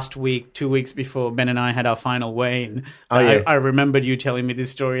the last week, 2 weeks before Ben and I had our final weigh-in. I remembered you telling me this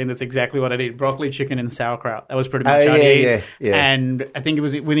story, and that's exactly what I did. Broccoli, chicken, and sauerkraut. That was pretty much what I ate. Yeah. And I think it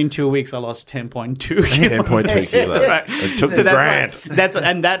was within 2 weeks I lost 10.2 kilos. 10.2 kilos. Right. It took So the grand.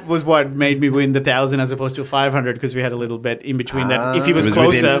 and that was what made me win the 1,000 as opposed to 500 because we had a little bet in between that. If he was It was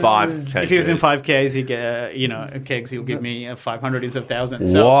closer, within 5 kgs. if he was in 5 Ks, he get kegs. He'll give me 500 instead of 1,000.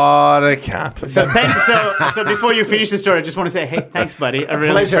 So, What a cunt. so before you finish the story, I just want to say, hey, thanks, buddy. I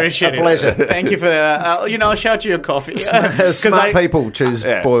really pleasure. appreciate it. A pleasure. Thank you for I'll shout you your coffee. Smart people choose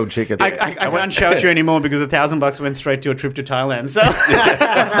boiled chicken. I can't shout you anymore because $1,000 went straight to a trip to Thailand. So,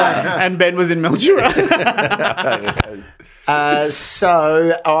 and Ben was in Mildura.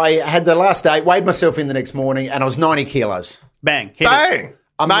 So I had the last day, weighed myself in the next morning, and I was 90 kilos. Bang. Hit it. Bang.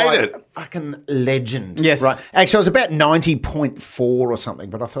 I'm Made like it. a fucking legend. Yes. Right. Actually, I was about 90.4 or something,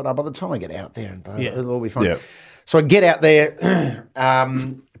 but I thought, by the time I get out there, it'll all be fine. Yeah. So I get out there,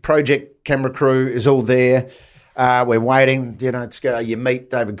 project camera crew is all there. We're waiting, you meet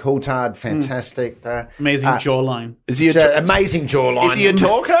David Coulthard, fantastic. Amazing jawline. Is he amazing jawline. Is he a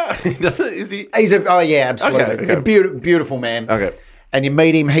talker? Is he? He's absolutely. Okay. A beautiful man. Okay. And you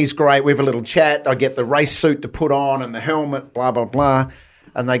meet him, he's great. We have a little chat. I get the race suit to put on and the helmet, blah, blah, blah.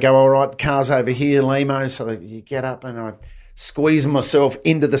 And they go, all right, the car's over here, Limo. So you get up and I squeeze myself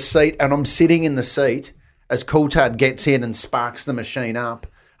into the seat and I'm sitting in the seat as Coulthard gets in and sparks the machine up.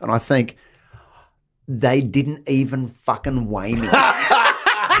 And I think, they didn't even fucking weigh me. All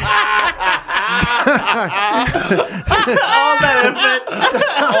that effort.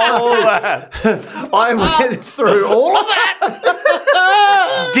 I went through all of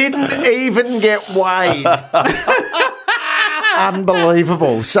that. Didn't even get weighed.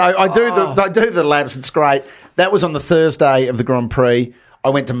 Unbelievable. So I do the laps. It's great. That was on the Thursday of the Grand Prix. I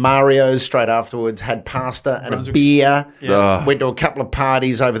went to Mario's straight afterwards, had pasta and a beer, went to a couple of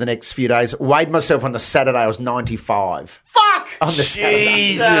parties over the next few days. Weighed myself on the Saturday, I was 95. Fuck! On the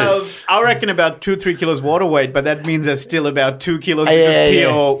Saturday. So, I reckon about 2-3 kilos water weight, but that means there's still about 2 kilos Yeah.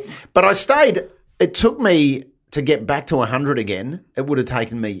 pure. But I stayed, it took me to get back to 100 again. It would have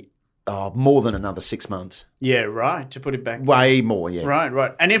taken me more than another 6 months. Yeah, right, to put it back. Way more, yeah.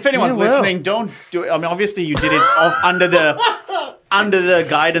 Right. And if anyone's listening, don't do it. I mean, obviously you did it under the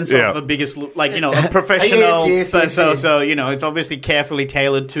guidance of the biggest, a professional. Yes. So, it's obviously carefully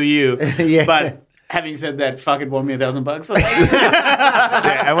tailored to you. Yeah. But having said that, fuck it, won me $1,000.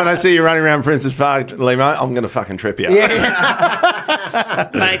 Yeah, and when I see you running around Princess Park, Limo, I'm going to fucking trip you. Yeah.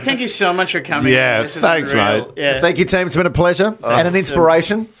 Mate, thank you so much for coming. Yeah, This is thanks, unreal. mate. Yeah. Thank you, team. It's been a pleasure and an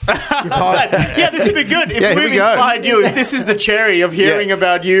inspiration. Yeah, this would be good if Yeah, here we've we go. inspired you. If this is the cherry of hearing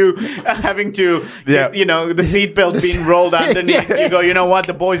about you having to, Yeah. you know, the seatbelt being rolled underneath. You go, you know what?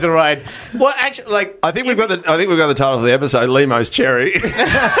 The boys are right. Well, actually, like, I think we've got the title of the episode, Limo's Cherry.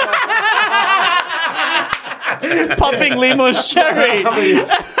 popping Limo's cherry.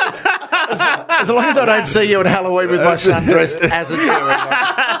 As long as I don't see you at Halloween with my son dressed as a cherry.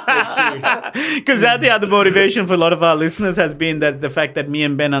 Because that's the other motivation for a lot of our listeners has been that the fact that me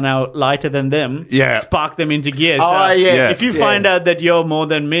and Ben are now lighter than them sparked them into gear. So Oh, yeah. if you find out that you're more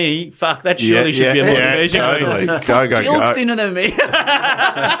than me, fuck, that surely should be a motivation. totally. Go. Still thinner than me.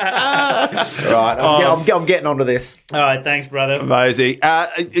 Right, I'm getting onto this. All right, thanks, brother. Amazing.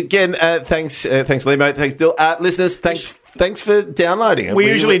 Again, thanks, Limo. Thanks, Dill. Listeners, thanks for downloading. We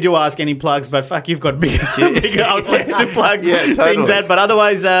usually do ask any plugs, but fuck, you've got bigger outlets to plug totally. things at. But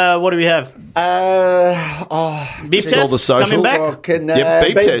otherwise, what do we have? Beep all the test socials. coming back.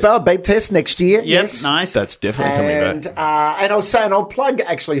 Beep test. Beep test next year. Yep, Yes. nice. That's definitely coming back. And I'll plug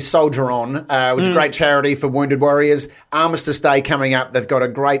actually Soldier On, which is a great charity for wounded warriors. Armistice Day coming up. They've got a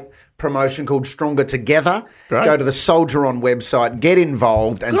great promotion called Stronger Together. Great. Go to the Soldier On website, get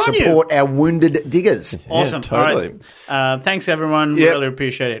involved, and Good on support our wounded diggers. Awesome. totally. All right. Thanks, everyone. Yep. Really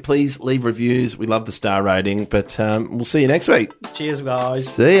appreciate it. Please leave reviews. We love the star rating, but we'll see you next week. Cheers, guys.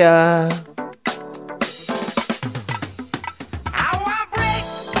 See ya.